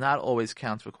phone does not always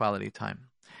count for quality time.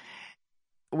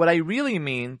 What I really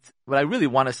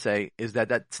want to say is that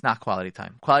that's not quality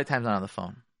time. Quality time is not on the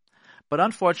phone. But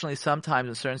unfortunately, sometimes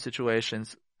in certain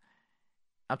situations,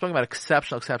 I'm talking about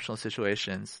exceptional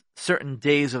situations, certain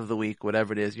days of the week,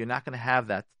 whatever it is, you're not going to have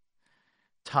that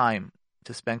time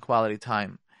to spend quality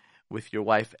time with your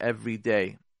wife every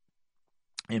day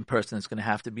in person. It's going to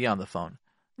have to be on the phone.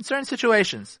 In certain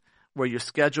situations where your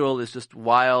schedule is just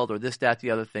wild or this, that,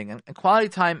 the other thing. And quality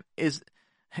time is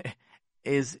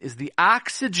the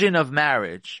oxygen of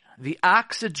marriage. The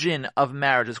oxygen of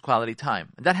marriage is quality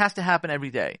time. That has to happen every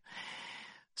day.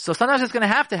 So sometimes it's going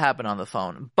to have to happen on the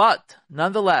phone. But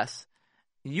nonetheless,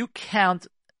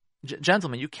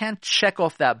 gentlemen, you can't check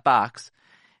off that box,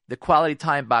 the quality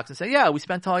time box, and say, yeah, we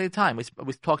spent all your time.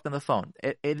 We talked on the phone.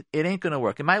 It ain't going to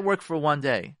work. It might work for one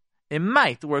day. It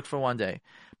might work for one day.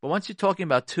 But once you're talking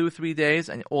about 2-3 days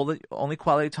and only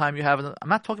quality time you have, I'm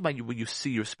not talking about when you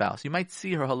see your spouse. You might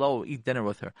see her, hello, eat dinner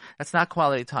with her. That's not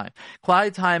quality time.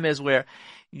 Quality time is where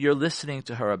you're listening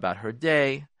to her about her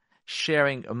day.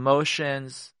 sharing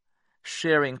emotions,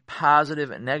 sharing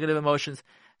positive and negative emotions,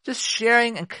 just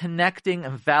sharing and connecting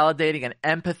and validating and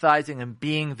empathizing and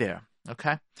being there.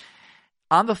 Okay?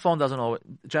 On the phone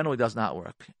generally does not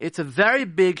work. It's a very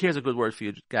big, here's a good word for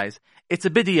you guys, it's a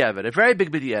b'diavad, a very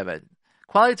big b'diavad.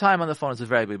 Quality time on the phone is a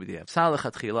very big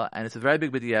b'diavad. And it's a very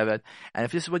big b'diavad. And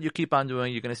if this is what you keep on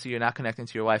doing, you're going to see you're not connecting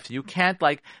to your wife. So you can't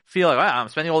feel like, I'm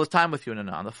spending all this time with you.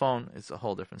 No, on the phone, it's a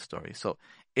whole different story. So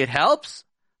it helps,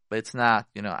 but it's not,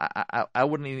 I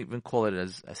wouldn't even call it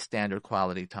as a standard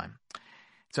quality time.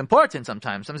 It's important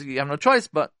sometimes. Sometimes you have no choice,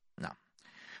 but no.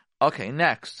 Okay,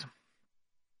 next.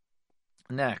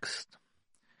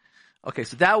 Okay,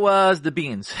 so that was the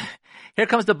beans. Here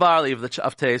comes the barley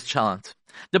of today's challenge.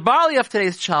 The barley of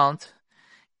today's challenge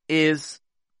is,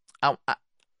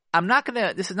 I'm not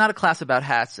gonna, this is not a class about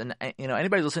hats, and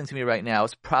anybody listening to me right now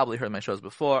has probably heard my shows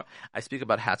before. I speak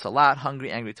about hats a lot: hungry,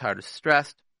 angry, tired, or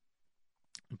stressed.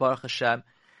 Baruch Hashem,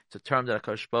 it's a term that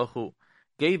HaKadosh Baruch Hu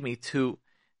gave me to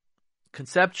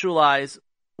conceptualize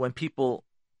when people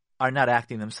are not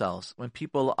acting themselves, when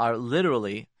people are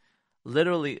literally,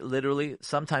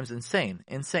 sometimes insane,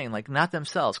 like not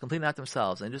themselves, completely not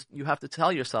themselves. And you have to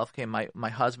tell yourself, okay, my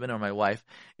husband or my wife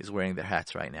is wearing their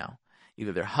hats right now.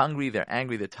 Either they're hungry, they're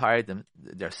angry, they're tired,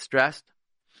 they're stressed,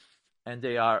 and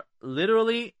they are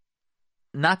literally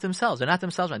not themselves. They're not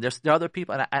themselves right now. There are other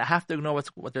people, and I have to ignore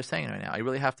what they're saying right now. I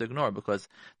really have to ignore because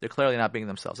they're clearly not being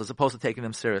themselves, as opposed to taking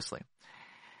them seriously.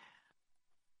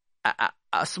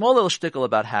 A small little shtickle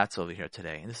about hats over here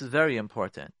today, and this is very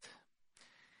important.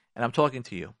 And I'm talking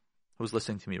to you, who's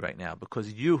listening to me right now,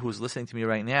 because you who's listening to me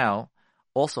right now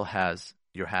also has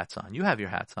your hats on. You have your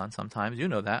hats on sometimes. You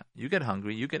know that. You get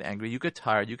hungry, you get angry, you get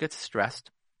tired, you get stressed,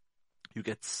 you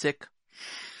get sick.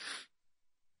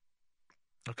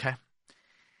 Okay?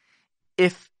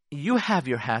 If you have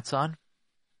your hats on,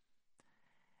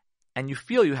 and you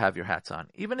feel you have your hats on,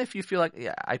 even if you feel like,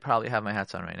 yeah, I probably have my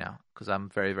hats on right now because I'm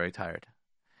very, very tired.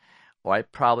 Or I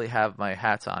probably have my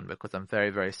hats on because I'm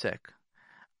very, very sick.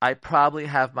 I probably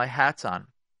have my hats on.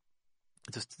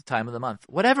 It's just the time of the month.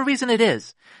 Whatever reason it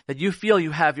is that you feel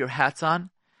you have your hats on,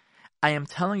 I am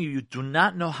telling you, you do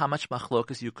not know how much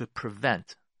machlokas you could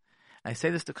prevent. I say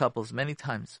this to couples many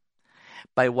times.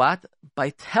 By what?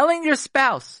 By telling your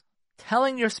spouse,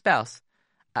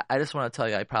 I just want to tell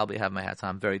you I probably have my hats on.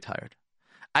 I'm very tired.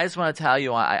 I just want to tell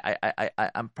you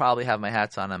I'm probably have my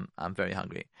hats on. I'm very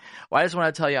hungry. Or I just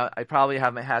want to tell you I probably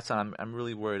have my hats on. I'm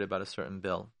really worried about a certain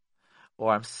bill.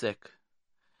 Or I'm sick.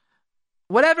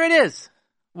 Whatever it is,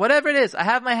 I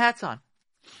have my hats on.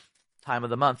 Time of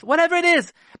the month, whatever it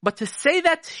is. But to say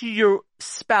that to your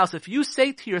spouse, if you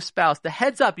say to your spouse, the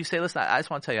heads up, you say, listen, I just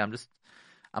want to tell you,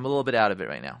 I'm a little bit out of it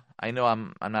right now. I know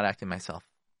I'm not acting myself.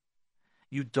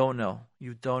 You don't know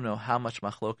how much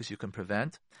machlokas you can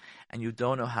prevent, and you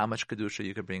don't know how much kedusha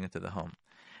you can bring into the home.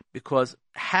 Because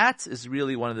hats is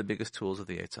really one of the biggest tools of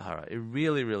the Yetzer Hara. It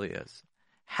really, really is.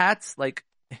 Hats,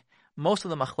 most of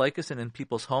the machlokes in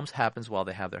people's homes happens while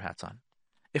they have their hats on.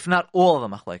 If not all of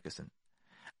the machlokes.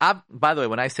 By the way,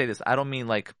 when I say this, I don't mean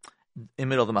in the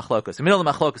middle of the machlokes. In the middle of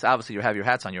the machlokes, obviously you have your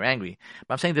hats on, you're angry.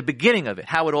 But I'm saying the beginning of it,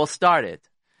 how it all started.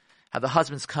 How the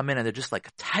husbands come in and they're just like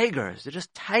tigers. They're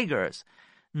just tigers.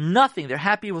 Nothing. They're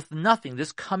happy with nothing.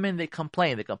 Just come in, they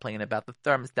complain. They complain about the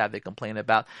thermostat. They complain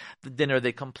about the dinner.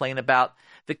 They complain about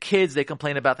the kids. They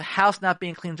complain about the house not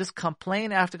being clean. Just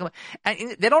complain after complain.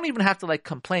 And they don't even have to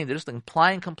complain. They're just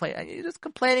implying complaint. You're just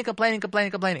complaining.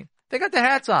 They got their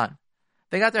hats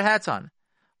on.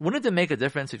 Wouldn't it make a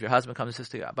difference if your husband comes and says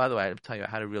to you, by the way, I tell you, I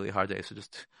had a really hard day. So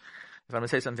just, if I'm going to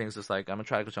say some things, just I'm going to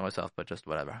try to control myself, but just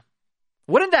whatever.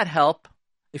 Wouldn't that help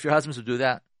if your husbands would do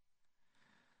that?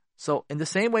 So in the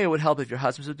same way it would help if your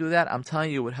husbands would do that, I'm telling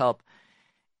you it would help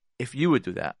if you would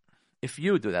do that. If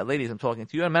you would do that. Ladies, I'm talking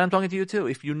to you, and men, I'm talking to you too.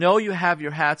 If you know you have your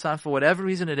hats on for whatever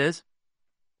reason it is,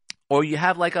 or you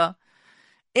have a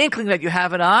inkling that you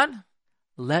have it on,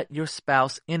 let your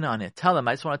spouse in on it. Tell them,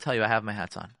 I just want to tell you I have my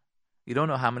hats on. You don't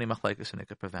know how many machlekes it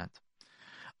could prevent.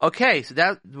 Okay, so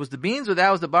that was the beans or that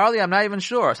was the barley? I'm not even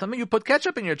sure. Some of you put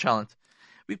ketchup in your challenge.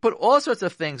 We put all sorts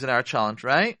of things in our challenge,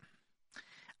 right?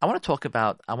 I want to talk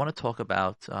about a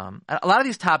lot of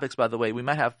these topics, by the way, we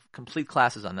might have complete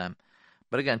classes on them.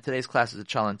 But again, today's class is a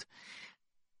challenge.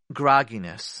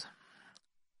 Grogginess.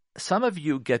 Some of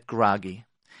you get groggy.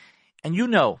 And you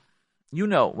know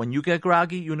when you get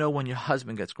groggy, you know when your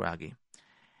husband gets groggy.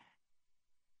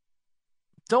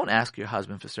 Don't ask your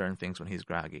husband for certain things when he's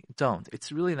groggy. Don't.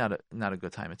 It's really not a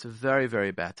good time. It's a very,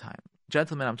 very bad time.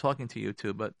 Gentlemen, I'm talking to you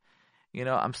too, but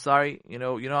I'm sorry, I'm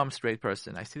a straight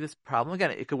person. I see this problem.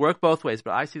 Again, it could work both ways,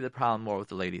 but I see the problem more with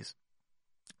the ladies.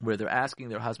 where they're asking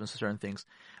their husbands certain things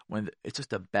when it's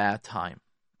just a bad time.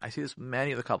 I see this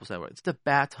many of the couples that it's a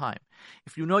bad time.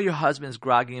 If you know your husband is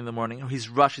groggy in the morning, or he's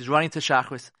running to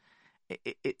Shachris,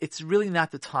 it's really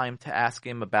not the time to ask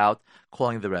him about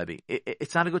calling the Rebbe.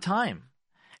 It's not a good time.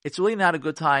 It's really not a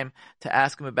good time to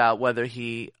ask him about whether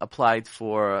he applied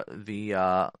for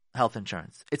the health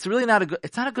insurance. It's really not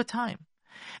a good time.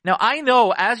 Now, I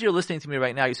know as you're listening to me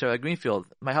right now, you say, Greenfield,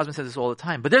 my husband says this all the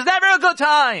time, but there's never a good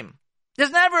time.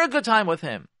 There's never a good time with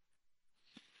him.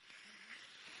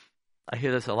 I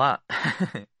hear this a lot.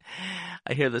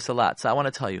 So I want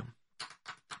to tell you,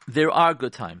 there are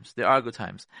good times.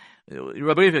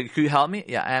 Rabbi, could you help me?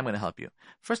 Yeah, I am going to help you.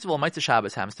 First of all, Mitzvah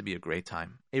Shabbos happens to be a great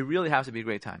time. It really has to be a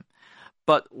great time.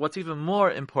 But what's even more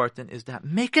important is that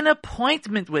make an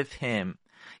appointment with him.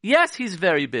 Yes, he's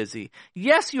very busy.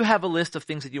 Yes, you have a list of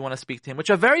things that you want to speak to him, which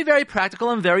are very, very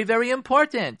practical and very, very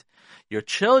important. Your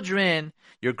children,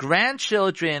 your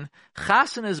grandchildren,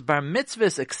 chasanas, bar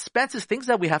mitzvahs, expenses, things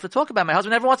that we have to talk about. My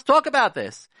husband never wants to talk about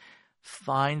this.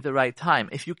 Find the right time.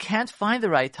 If you can't find the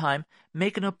right time,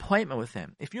 make an appointment with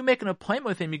him. If you make an appointment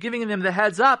with him, you're giving him the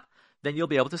heads up, then you'll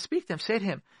be able to speak to him. Say to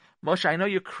him, Moshe, I know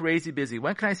you're crazy busy.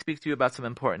 When can I speak to you about some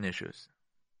important issues?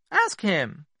 Ask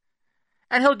him.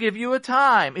 And he'll give you a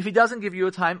time. If he doesn't give you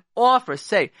a time, offer.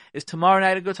 Say, is tomorrow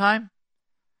night a good time?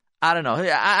 I don't know.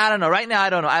 I don't know. Right now, I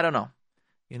don't know.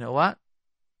 You know what?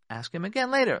 Ask him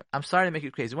again later. I'm sorry to make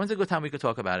you crazy. When's a good time we could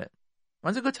talk about it?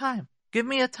 When's a good time? Give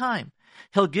me a time.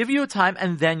 He'll give you a time,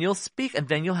 and then you'll speak, and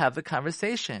then you'll have the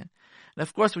conversation. And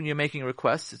of course, when you're making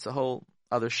requests, it's a whole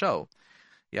other show.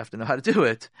 You have to know how to do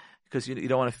it because you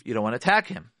don't want to attack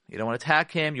him. You don't want to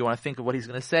attack him. You want to think of what he's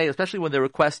going to say, especially when the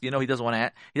request, he doesn't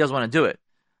want to do it.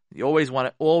 You always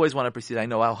want to proceed. I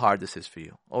know how hard this is for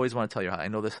you. Always want to tell you, I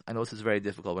know this is very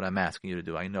difficult, what I'm asking you to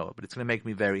do. I know it, but it's going to make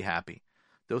me very happy.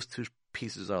 Those two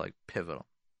pieces are like pivotal.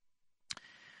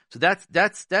 So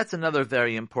that's another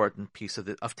very important piece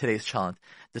of today's challenge.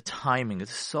 The timing is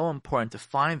so important to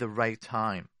find the right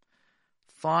time.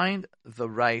 Find the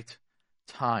right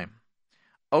time.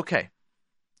 Okay.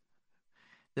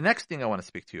 The next thing I want to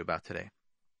speak to you about today.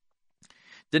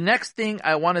 The next thing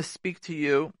I want to speak to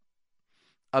you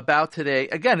about today,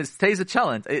 again, today's a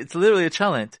challenge. It's literally a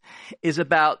challenge, is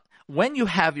about when you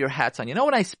have your hats on. You know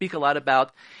when I speak a lot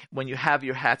about when you have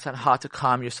your hats on, how to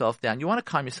calm yourself down. You want to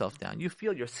calm yourself down. You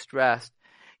feel you're stressed.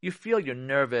 You feel you're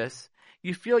nervous.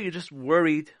 You feel you're just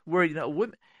worried. We're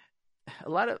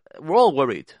all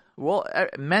worried.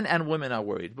 Men and women are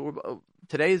worried. But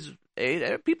today's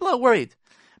age, people are worried.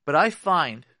 But I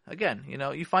find, again,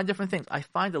 you find different things. I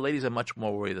find the ladies are much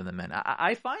more worried than the men.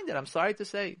 I find it. I'm sorry to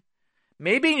say.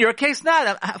 Maybe in your case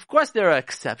not. Of course there are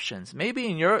exceptions. Maybe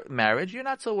in your marriage you're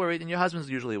not so worried and your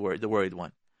husband's usually the worried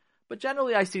one. But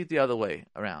generally I see it the other way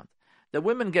around. The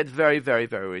women get very, very,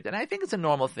 very worried. And I think it's a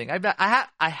normal thing.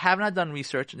 I have not done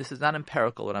research. This is not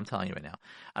empirical what I'm telling you right now.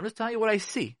 I'm just telling you what I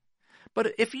see.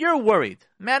 But if you're worried,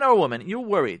 man or woman, you're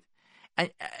worried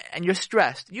and you're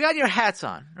stressed, you got your hats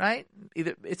on, right?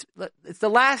 Either it's the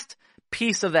last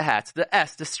piece of the hats, the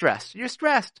S, the stress. You're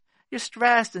stressed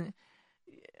and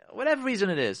whatever reason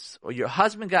it is, or your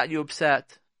husband got you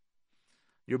upset,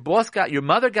 your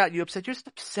mother got you upset, you're just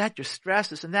upset, you're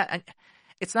stressed, this and that, and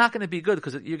it's not going to be good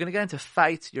because you're going to get into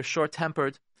fights, you're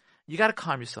short-tempered. You got to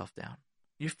calm yourself down.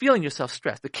 You're feeling yourself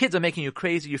stressed. The kids are making you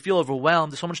crazy. You feel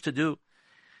overwhelmed. There's so much to do.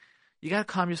 You got to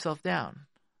calm yourself down.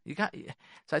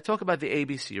 So I talk about the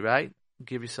ABC, right?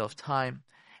 Give yourself time.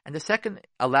 And the second,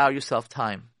 allow yourself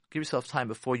time. Give yourself time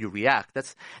before you react.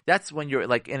 That's when you're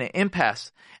like in an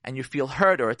impasse and you feel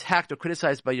hurt or attacked or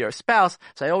criticized by your spouse.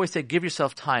 So I always say, give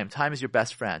yourself time. Time is your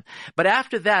best friend. But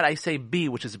after that, I say B,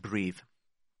 which is breathe.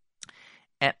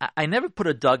 And I never put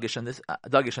a duggish on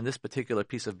this particular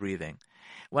piece of breathing.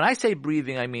 When I say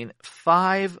breathing, I mean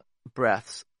 5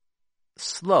 breaths,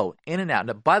 slow, in and out.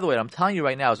 Now, by the way, what I'm telling you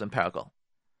right now is empirical.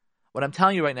 What I'm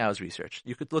telling you right now is research.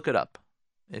 You could look it up.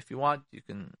 If you want, you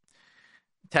can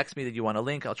text me that you want a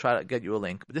link. I'll try to get you a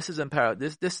link. But this is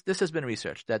this has been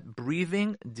researched that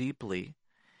breathing deeply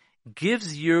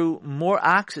gives you more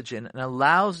oxygen and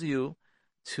allows you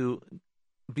to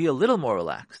be a little more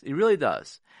relaxed. It really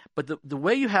does. But the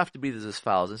way you have to breathe is as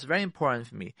follows. It's very important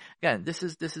for me. Again, this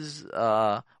is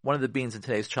one of the beans in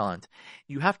today's challenge.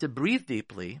 You have to breathe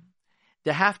deeply.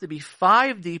 There have to be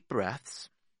 5 deep breaths.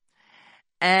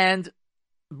 And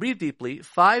breathe deeply,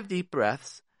 5 deep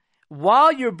breaths.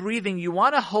 While you're breathing, you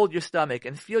want to hold your stomach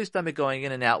and feel your stomach going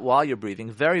in and out while you're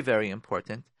breathing. Very, very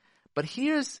important. But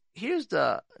here's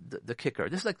the kicker.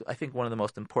 This is I think one of the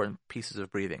most important pieces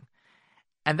of breathing.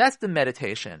 And that's the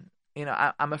meditation.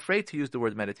 I'm afraid to use the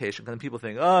word meditation because people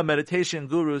think, meditation,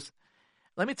 gurus.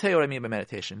 Let me tell you what I mean by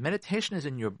meditation. Meditation is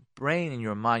in your brain, in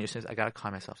your mind. You're saying, I got to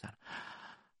calm myself down.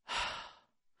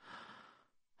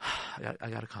 I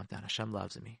got to calm down. Hashem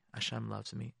loves me. Hashem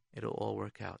loves me. It'll all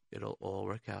work out. It'll all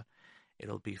work out.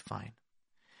 It'll be fine.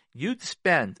 You'd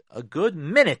spend a good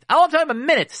minute, I'm talking about a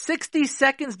minute, 60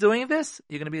 seconds doing this,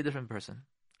 you're going to be a different person.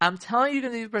 I'm telling you, you're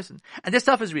going to be a different person. And this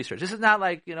stuff is research. This is not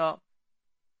like,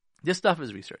 this stuff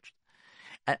is researched.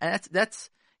 And that's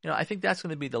I think that's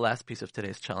going to be the last piece of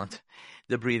today's challenge,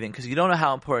 the breathing, because you don't know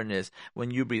how important it is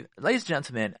when you breathe. Ladies and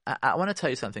gentlemen, I want to tell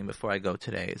you something before I go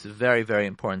today. It's very, very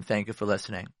important. Thank you for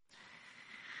listening.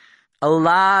 A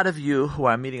lot of you who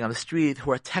are meeting on the street,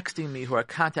 who are texting me, who are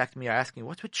contacting me, are asking,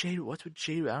 what's with JRoot? What's with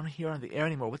JRoot? I don't hear on the air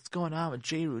anymore. What's going on with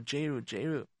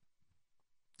JRoot?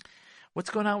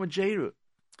 What's going on with JRoot?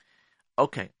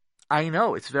 Okay, I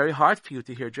know it's very hard for you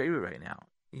to hear JRoot right now.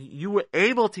 You were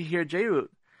able to hear JRoot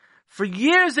for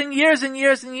years and years and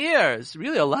years and years.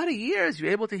 Really, a lot of years, you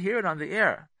were able to hear it on the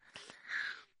air.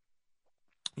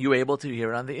 You were able to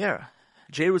hear it on the air.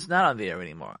 JRoot's not on the air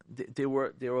anymore. There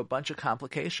were a bunch of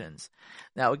complications.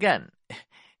 Now, again,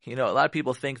 a lot of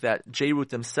people think that JRoot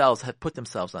themselves had put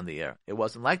themselves on the air. It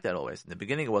wasn't like that always. In the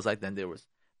beginning, it was like then there was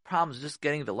problems just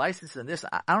getting the license and this.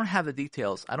 I don't have the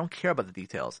details. I don't care about the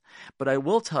details. But I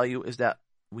will tell you is that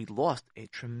we lost a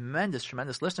tremendous,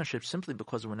 tremendous listenership simply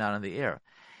because we're not on the air.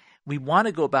 We want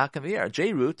to go back on the air.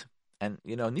 JRoot, and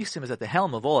Nisim is at the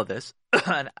helm of all of this,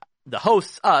 and the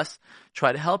hosts, us,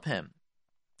 try to help him.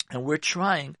 And we're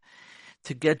trying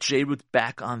to get JRoot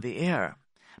back on the air.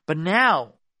 But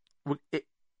now,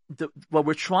 what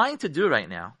we're trying to do right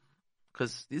now,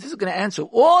 because this is going to answer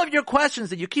all of your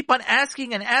questions that you keep on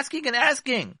asking and asking and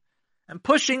asking, and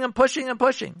pushing and pushing and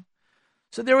pushing.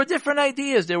 So there were different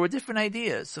ideas.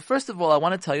 So first of all, I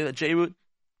want to tell you that JRoot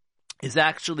is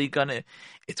actually going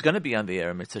to be on the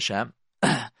air, Mitzvah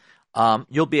Hashem.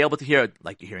 You'll be able to hear it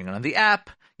like you're hearing it on the app,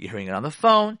 you're hearing it on the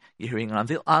phone, you're hearing it on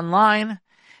the online.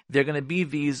 They're going to be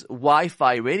these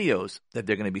Wi-Fi radios that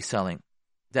they're going to be selling.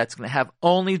 That's going to have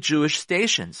only Jewish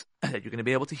stations that you're going to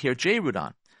be able to hear JRoot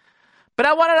on. But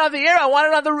I want it on the air. I want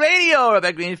it on the radio,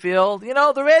 Rebecca Greenfield.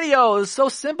 The radio is so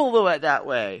simple to do it that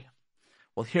way.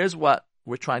 Well, here's what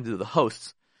we're trying to do. The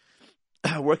hosts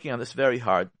are working on this very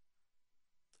hard.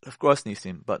 Of course,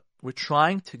 Nisim, but we're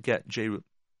trying to get JRoot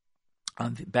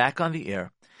back on the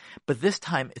air. But this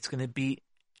time, it's going to be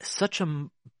such a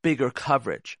bigger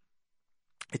coverage.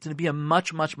 It's going to be a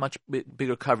much, much, much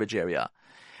bigger coverage area.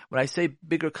 When I say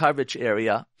bigger coverage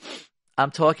area, I'm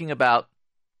talking about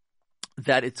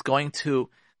that it's going to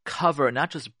cover not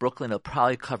just Brooklyn, it'll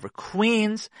probably cover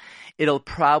Queens, it'll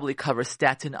probably cover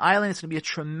Staten Island. It's going to be a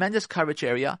tremendous coverage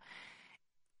area.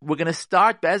 We're going to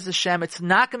start, Be'ez Hashem, it's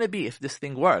not going to be, if this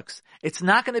thing works, it's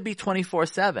not going to be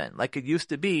 24/7 like it used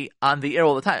to be on the air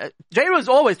all the time. JRoot is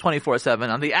always 24/7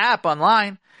 on the app,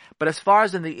 online, but as far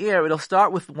as in the air, it'll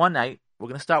start with one night. We're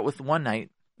going to start with one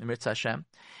night, Yitz Hashem,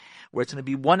 where it's going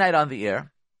to be one night on the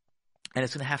air, and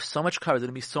it's going to have so much coverage. There's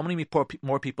going to be so many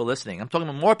more people listening. I'm talking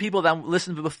about more people than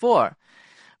listened before.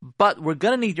 But we're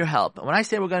going to need your help. And when I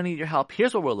say we're going to need your help,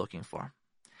 here's what we're looking for.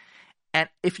 And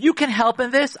if you can help in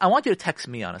this, I want you to text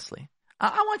me, honestly.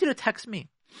 I want you to text me.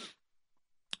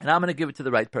 And I'm going to give it to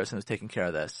the right person who's taking care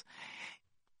of this.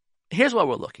 Here's what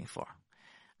we're looking for.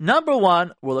 Number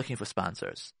one, we're looking for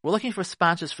sponsors. We're looking for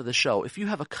sponsors for the show. If you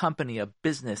have a company, a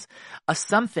business, a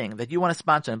something that you want to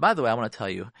sponsor, and by the way, I want to tell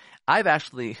you, I've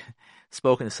actually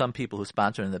spoken to some people who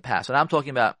sponsored in the past. And I'm talking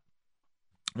about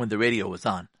when the radio was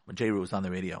on, when JRoot was on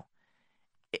the radio.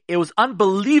 It was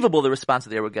unbelievable the response that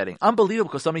they were getting. Unbelievable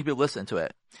because so many people listened to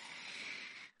it.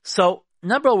 So,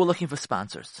 number one, we're looking for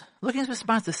sponsors. Looking for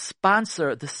sponsors to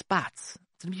sponsor the spots.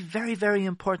 It's going to be very, very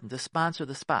important to sponsor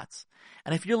the spots.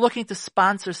 And if you're looking to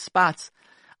sponsor spots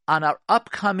on our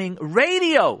upcoming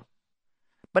radio,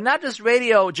 but not just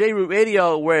radio, JRoot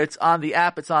radio, where it's on the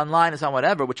app, it's online, it's on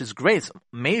whatever, which is great, it's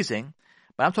amazing.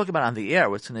 But I'm talking about on the air,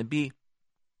 where it's going to be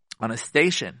on a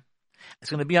station.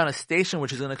 It's going to be on a station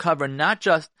which is going to cover not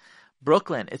just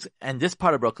Brooklyn, and this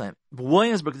part of Brooklyn,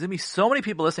 Williamsburg. There's going to be so many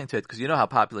people listening to it because you know how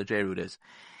popular JRoot is.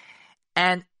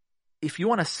 And if you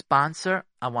want to sponsor,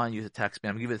 I want you to text me.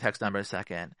 I'm going to give you the text number in a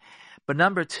second. But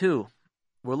number two,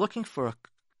 we're looking for a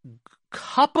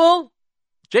couple,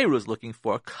 JRoot is looking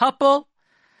for a couple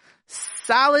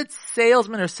solid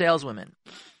salesmen or saleswomen.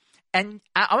 And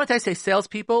I want to say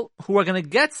salespeople who are going to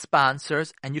get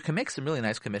sponsors, and you can make some really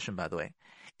nice commission, by the way.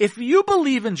 If you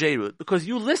believe in JRoot, because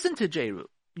you listen to JRoot,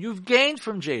 you've gained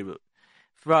from JRoot,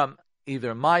 from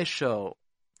either my show,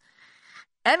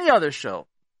 any other show,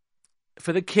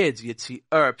 for the kids, Yitzi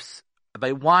Earps,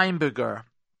 by Weinberger,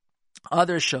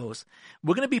 other shows.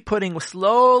 We're going to be putting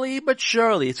slowly but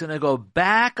surely, it's going to go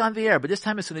back on the air, but this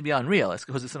time it's going to be unreal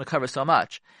because it's going to cover so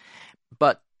much.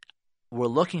 But we're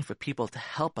looking for people to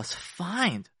help us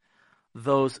find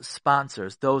those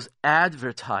sponsors, those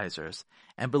advertisers.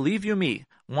 And believe you me,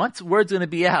 once word's going to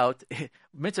be out,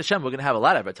 Mitzvah Hashem, we're going to have a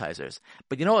lot of advertisers.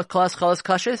 But you know what? Klas chalas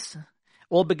kashis?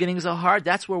 All beginnings are hard.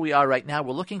 That's where we are right now.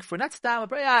 We're looking for, not stam,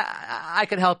 I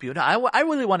can help you. No, I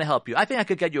really want to help you. I think I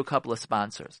could get you a couple of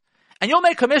sponsors. And you'll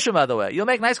make commission, by the way. You'll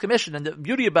make nice commission. And the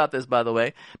beauty about this, by the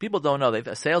way, people don't know. They've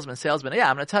a salesman. Yeah,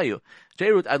 I'm going to tell you.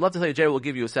 JRoot, I'd love to tell you JRoot will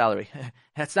give you a salary.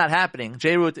 That's not happening.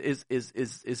 JRoot is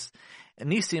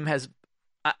Nisim has,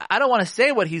 I don't want to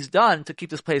say what he's done to keep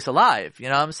this place alive. You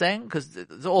know what I'm saying? Because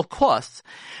it's all costs.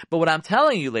 But what I'm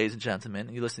telling you, ladies and gentlemen,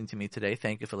 you're listening to me today.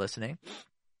 Thank you for listening.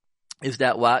 Is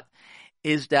that what?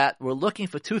 Is that we're looking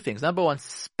for two things. Number one,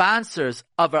 sponsors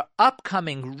of our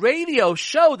upcoming radio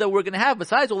show that we're going to have.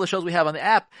 Besides all the shows we have on the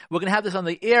app, we're going to have this on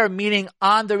the air, meaning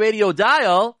on the radio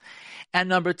dial. And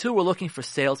number two, we're looking for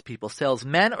salespeople,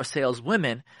 salesmen or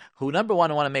saleswomen who, number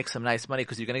one, want to make some nice money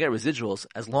because you're going to get residuals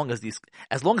as long as the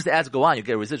ads go on, you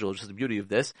get residuals, which is the beauty of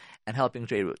this, and helping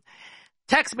JRoot.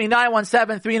 Text me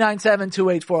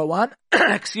 917-397-2841.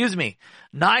 Excuse me.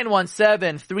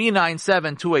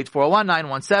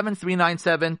 917-397-2841.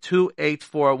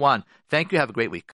 917-397-2841. Thank you. Have a great week.